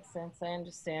 that makes sense. I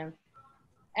understand.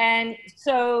 And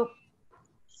so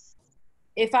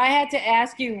if I had to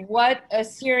ask you what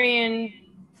Assyrian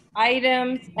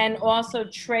items and also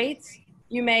traits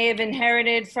you may have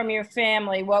inherited from your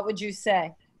family, what would you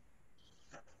say?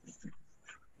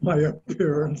 My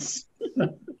appearance. I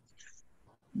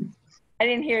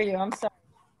didn't hear you. I'm sorry.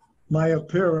 My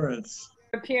appearance.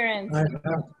 Appearance. I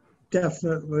have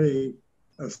definitely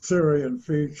Assyrian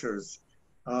features.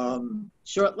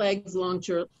 Short legs, long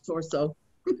torso.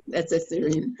 That's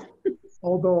Assyrian.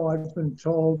 Although I've been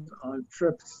told on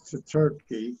trips to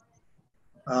Turkey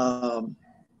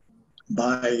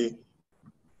by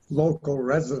local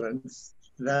residents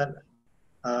that,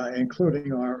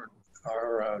 including our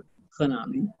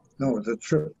Khanami. no, the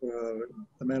trip, the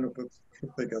man who put the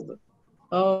trip together.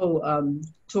 Oh,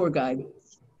 tour guide.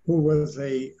 Who was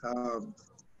an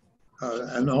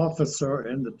officer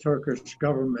in the Turkish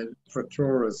government for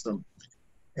tourism.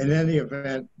 In any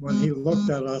event, when he looked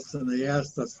at us and he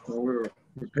asked us when we were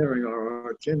preparing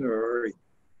our itinerary,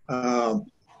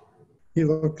 he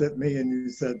looked at me and he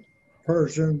said,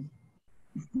 Persian,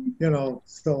 you know,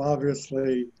 so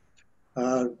obviously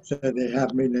said they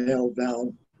have me nailed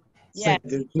down. Yeah.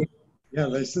 Yeah,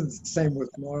 they said the same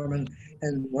with Norman.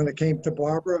 And when it came to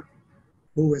Barbara,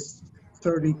 who was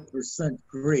 30%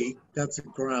 Greek, that's a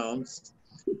grounds,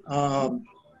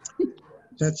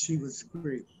 that she was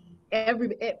Greek.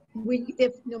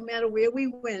 If no matter where we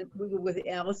went, we were with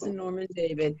Alice and Norman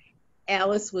David.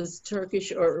 Alice was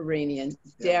Turkish or Iranian.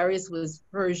 Yeah. Darius was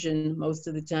Persian most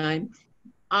of the time.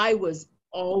 I was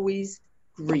always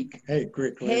Greek. Hey,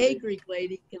 Greek lady. Hey, Greek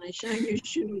lady, can I shine your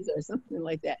shoes or something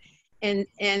like that? And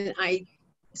I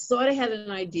sort of had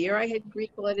an idea I had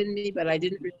Greek blood in me, but I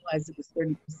didn't realize it was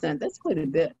 30%. That's quite a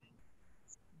bit.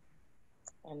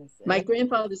 My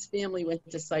grandfather's family went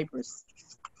to Cyprus.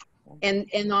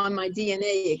 And on my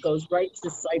DNA, it goes right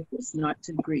to Cyprus, not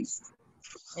to Greece.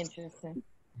 Interesting.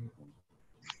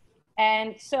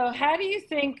 And so how do you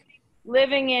think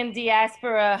living in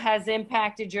diaspora has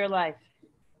impacted your life?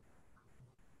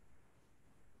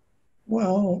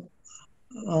 Well,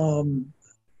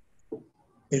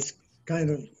 it's kind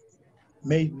of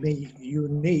made me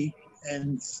unique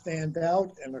and stand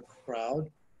out in a crowd,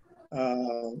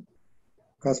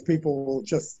 because people will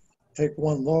just take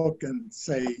one look and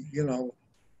say, you know,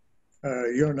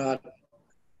 you're not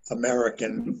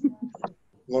American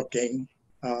looking.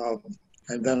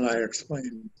 And then I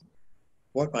explain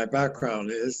what my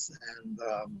background is. And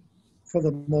for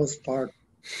the most part,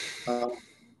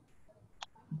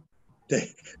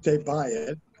 they buy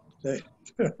it. They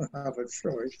don't have a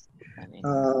choice.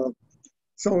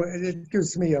 So it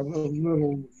gives me a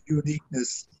little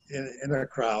uniqueness in a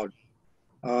crowd.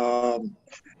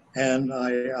 And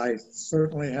I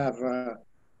certainly have a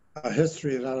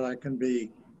history that I can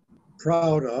be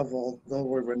proud of, although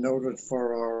we were noted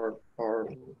for our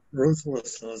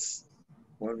ruthlessness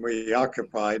when we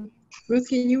occupied. Ruth,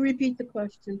 can you repeat the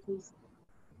question, please?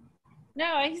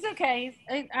 No, he's okay.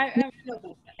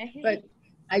 But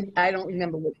I don't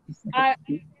remember what you said.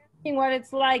 What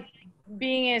it's like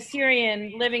being a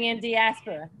Syrian living in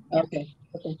diaspora. Okay.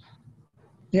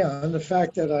 Yeah, and the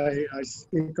fact that I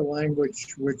speak a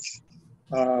language which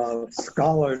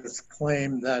scholars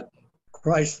claim that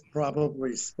Christ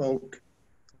probably spoke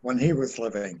when he was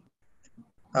living.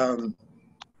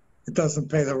 It doesn't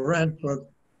pay the rent,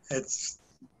 but it's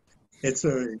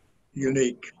a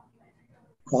unique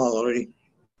quality.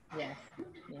 Yes.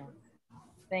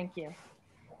 Thank you.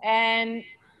 And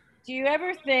do you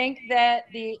ever think that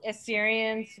the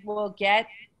Assyrians will get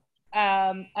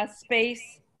a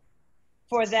space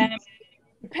for them,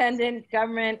 independent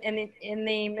government in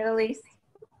the Middle East?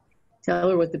 Tell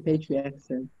her what the patriarch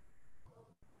said.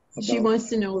 She wants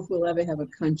to know if we'll ever have a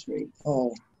country.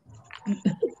 Oh.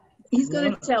 He's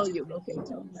going to tell you. Okay,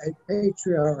 tell me. A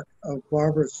patriarch of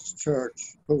Barbara's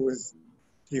church, who is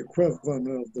the equivalent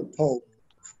of the Pope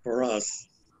for us,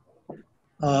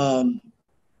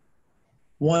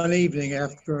 one evening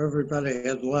after everybody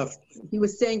had left, he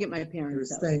was staying at my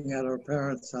parents' house. He was staying at our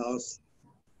parents' house,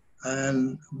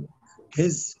 and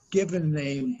his given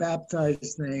name,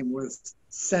 baptized name, was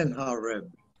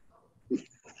Senharib.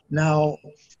 Now,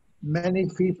 many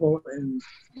people in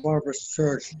Barbara's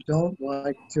church don't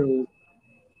like to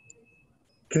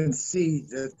concede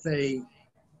that they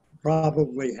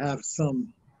probably have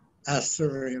some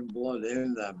Assyrian blood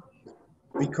in them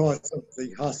because of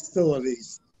the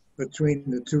hostilities between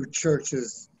the two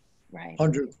churches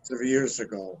hundreds of years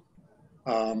ago.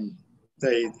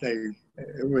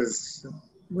 It was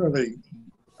really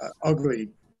ugly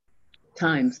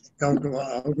times.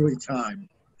 Ugly time.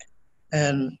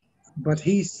 But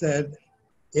he said,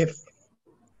 if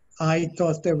I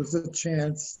thought there was a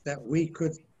chance that we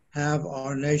could have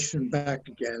our nation back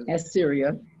again,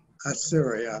 Assyria,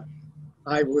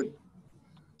 I would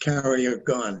carry a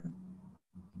gun.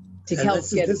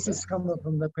 This is coming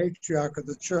from the patriarch of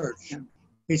the church. Yeah.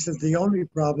 He said, the only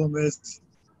problem is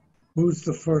who's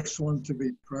the first one to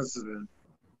be president?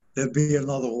 There'd be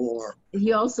another war.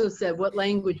 He also said, what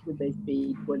language would they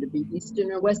speak? Would it be Eastern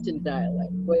or Western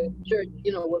dialect? Church,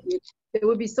 there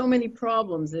would be so many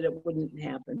problems that it wouldn't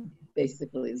happen,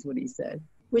 basically, is what he said,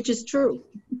 which is true.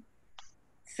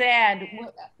 Sad.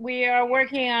 We are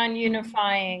working on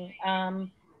unifying. A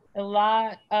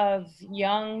lot of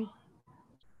young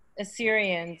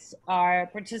Assyrians are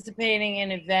participating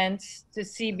in events to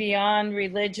see beyond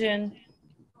religion,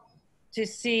 to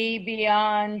see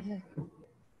beyond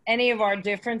any of our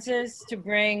differences, to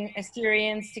bring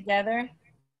Assyrians together,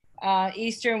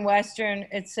 Eastern, Western,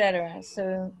 etc.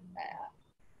 So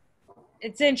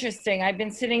it's interesting. I've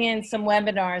been sitting in some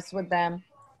webinars with them,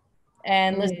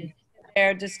 and listen to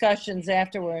their discussions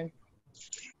afterward.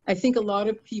 I think a lot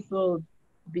of people,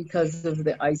 because of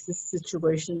the ISIS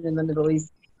situation in the Middle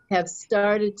East, have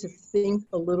started to think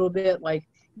a little bit like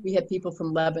we had people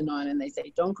from Lebanon and they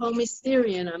say, don't call me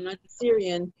Syrian, I'm not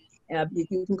Syrian.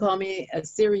 You can call me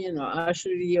Assyrian or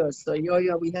Ashuri or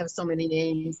Soyoyo. We have so many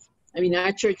names. I mean,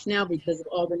 our church now, because of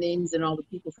all the names and all the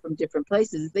people from different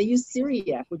places, they use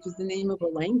Syriac, which is the name of a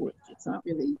language. It's not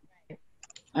really,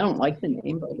 I don't like the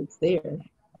name, but it's there.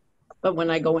 But when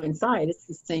I go inside, it's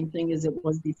the same thing as it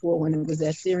was before when it was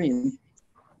Assyrian.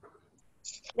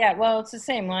 Yeah, well, it's the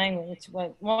same language.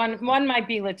 But one might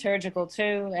be liturgical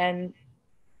too, and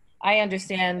I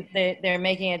understand that they're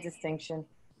making a distinction.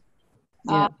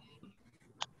 Yeah.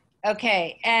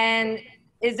 Okay, and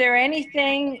is there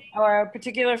anything or a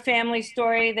particular family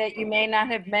story that you may not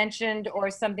have mentioned or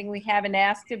something we haven't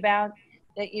asked about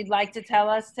that you'd like to tell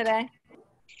us today?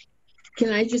 Can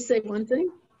I just say one thing?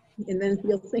 And then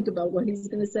he'll think about what he's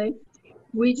going to say.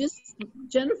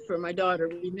 Jennifer, my daughter,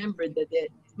 remembered that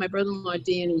my brother-in-law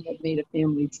Danny had made a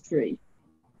family tree,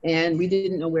 and we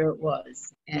didn't know where it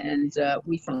was, and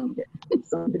we found it.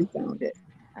 Somebody found it.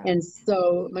 And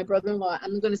so my brother-in-law,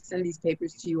 I'm going to send these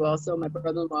papers to you also. My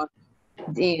brother-in-law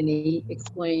Danny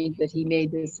explained that he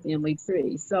made this family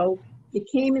tree. So it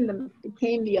came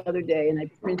the other day, and I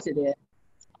printed it.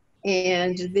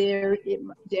 And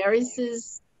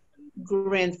Darius's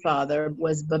grandfather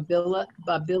was Babila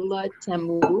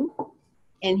Temu,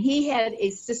 and he had a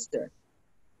sister.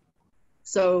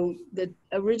 So the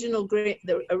original,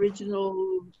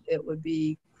 it would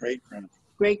be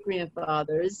great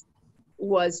grandfathers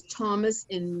was Thomas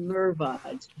and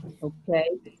Mervad, okay?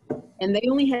 And they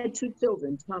only had 2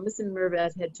 children. Thomas and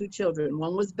Mervad had 2 children.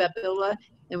 One was Babila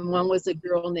and one was a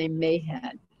girl named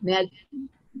Marhad.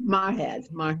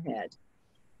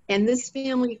 And this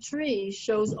family tree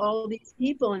shows all these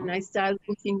people, and I started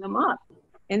looking them up.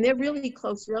 And they're really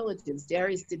close relatives.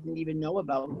 Darius didn't even know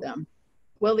about them.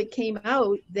 Well, it came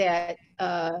out that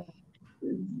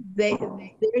their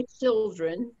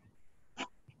children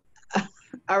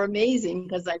are amazing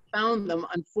because I found them.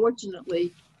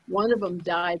 Unfortunately, one of them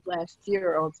died last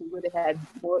year, or else we would have had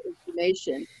more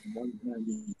information.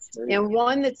 And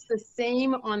one that's the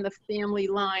same on the family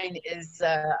line is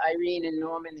Irene and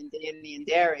Norman and Danny and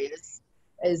Darius,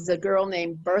 is a girl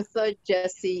named Bertha,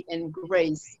 Jessie, and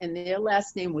Grace, and their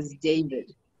last name was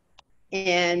David.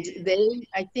 And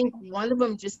I think one of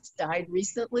them just died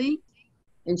recently,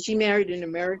 and she married an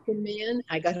American man.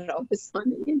 I got all this on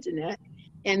the internet.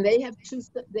 And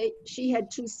she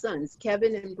had 2 sons,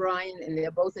 Kevin and Brian, and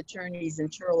they're both attorneys in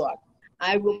Sherlock.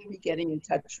 I will be getting in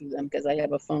touch with them because I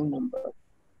have a phone number.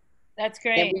 That's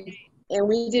great. And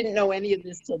we didn't know any of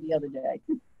this till the other day.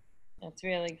 That's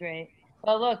really great.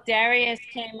 Well, look, Darius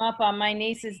came up on my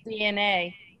niece's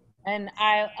DNA, and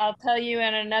I'll tell you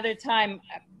in another time,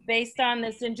 based on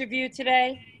this interview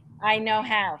today, I know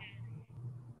how.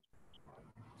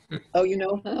 Oh, you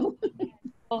know how?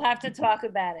 We'll have to talk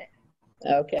about it.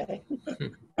 Okay.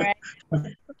 All right.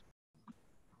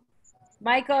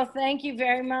 Michael, thank you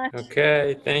very much.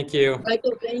 Okay, thank you.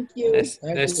 Michael, thank you.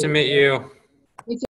 Nice to meet you.